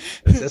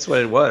 that's what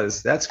it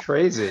was. That's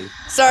crazy.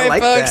 Sorry,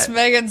 folks. That.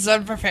 Megan's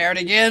unprepared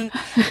again.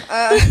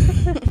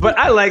 But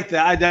I like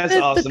that. That's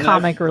awesome. The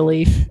comic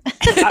relief.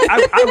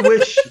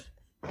 I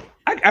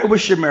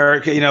wish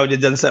America,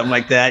 had done something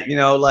like that.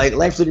 Like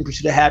life, living,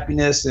 pursuit of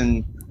happiness,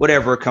 and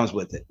whatever comes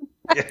with it.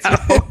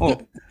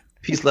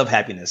 Peace, love,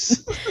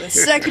 happiness. The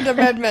Second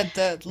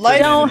Amendment,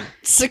 life,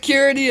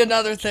 security, and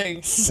other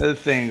things. Other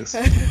things.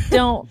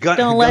 Don't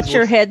let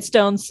your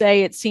headstone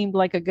say it seemed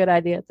like a good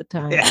idea at the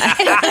time.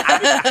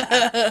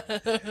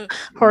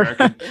 Or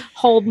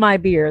hold my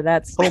beer.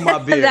 Hold my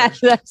beer.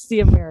 That's the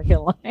American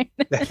line.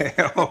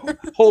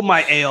 Hold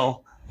my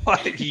ale.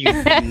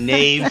 You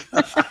knave.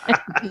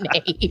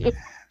 Knave.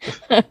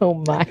 Oh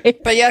my.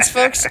 But yes,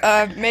 folks,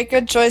 make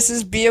good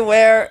choices. Be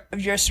aware of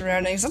your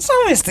surroundings. That's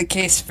always the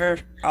case for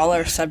all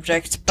our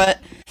subjects, but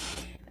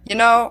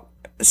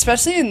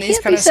especially in these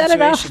kind of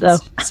situations.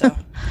 Enough, though. So,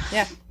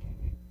 yeah.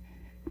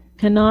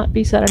 Cannot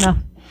be said enough.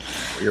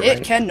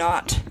 It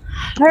cannot.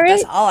 All right.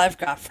 That's all I've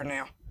got for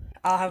now.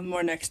 I'll have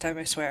more next time,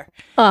 I swear.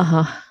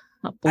 I'll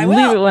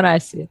believe it when I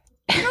see it.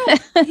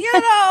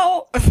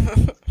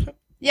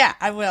 Yeah,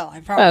 I will.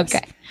 I promise.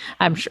 Okay.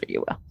 I'm sure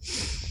you will.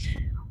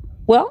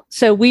 Well,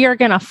 so we are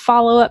going to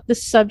follow up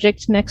this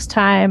subject next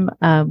time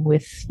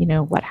with,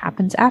 what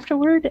happens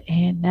afterward,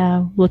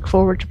 and look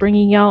forward to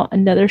bringing y'all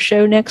another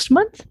show next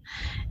month.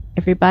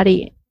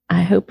 Everybody,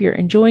 I hope you're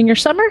enjoying your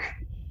summer,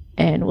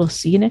 and we'll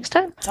see you next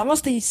time. It's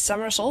almost the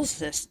summer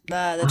solstice,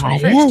 the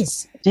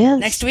 21st. It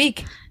is.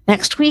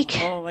 Next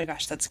week. Oh my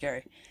gosh, that's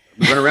scary.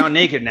 We're going around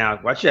naked now.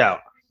 Watch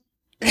out.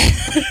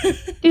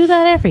 Do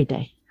that every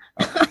day.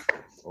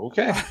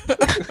 Okay.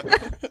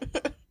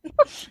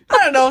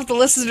 I don't know if the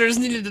listeners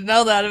needed to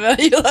know that about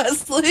you,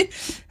 Leslie.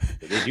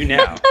 They do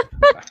now.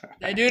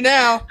 They do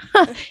now.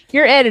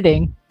 You're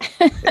editing.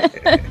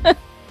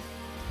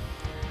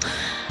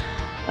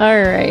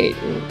 All right.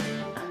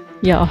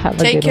 Y'all have a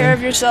good one. Take care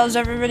of yourselves,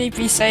 everybody.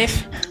 Be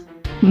safe.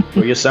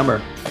 For your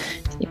summer.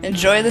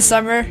 Enjoy the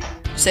summer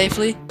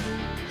safely.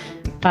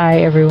 Bye,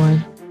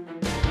 everyone.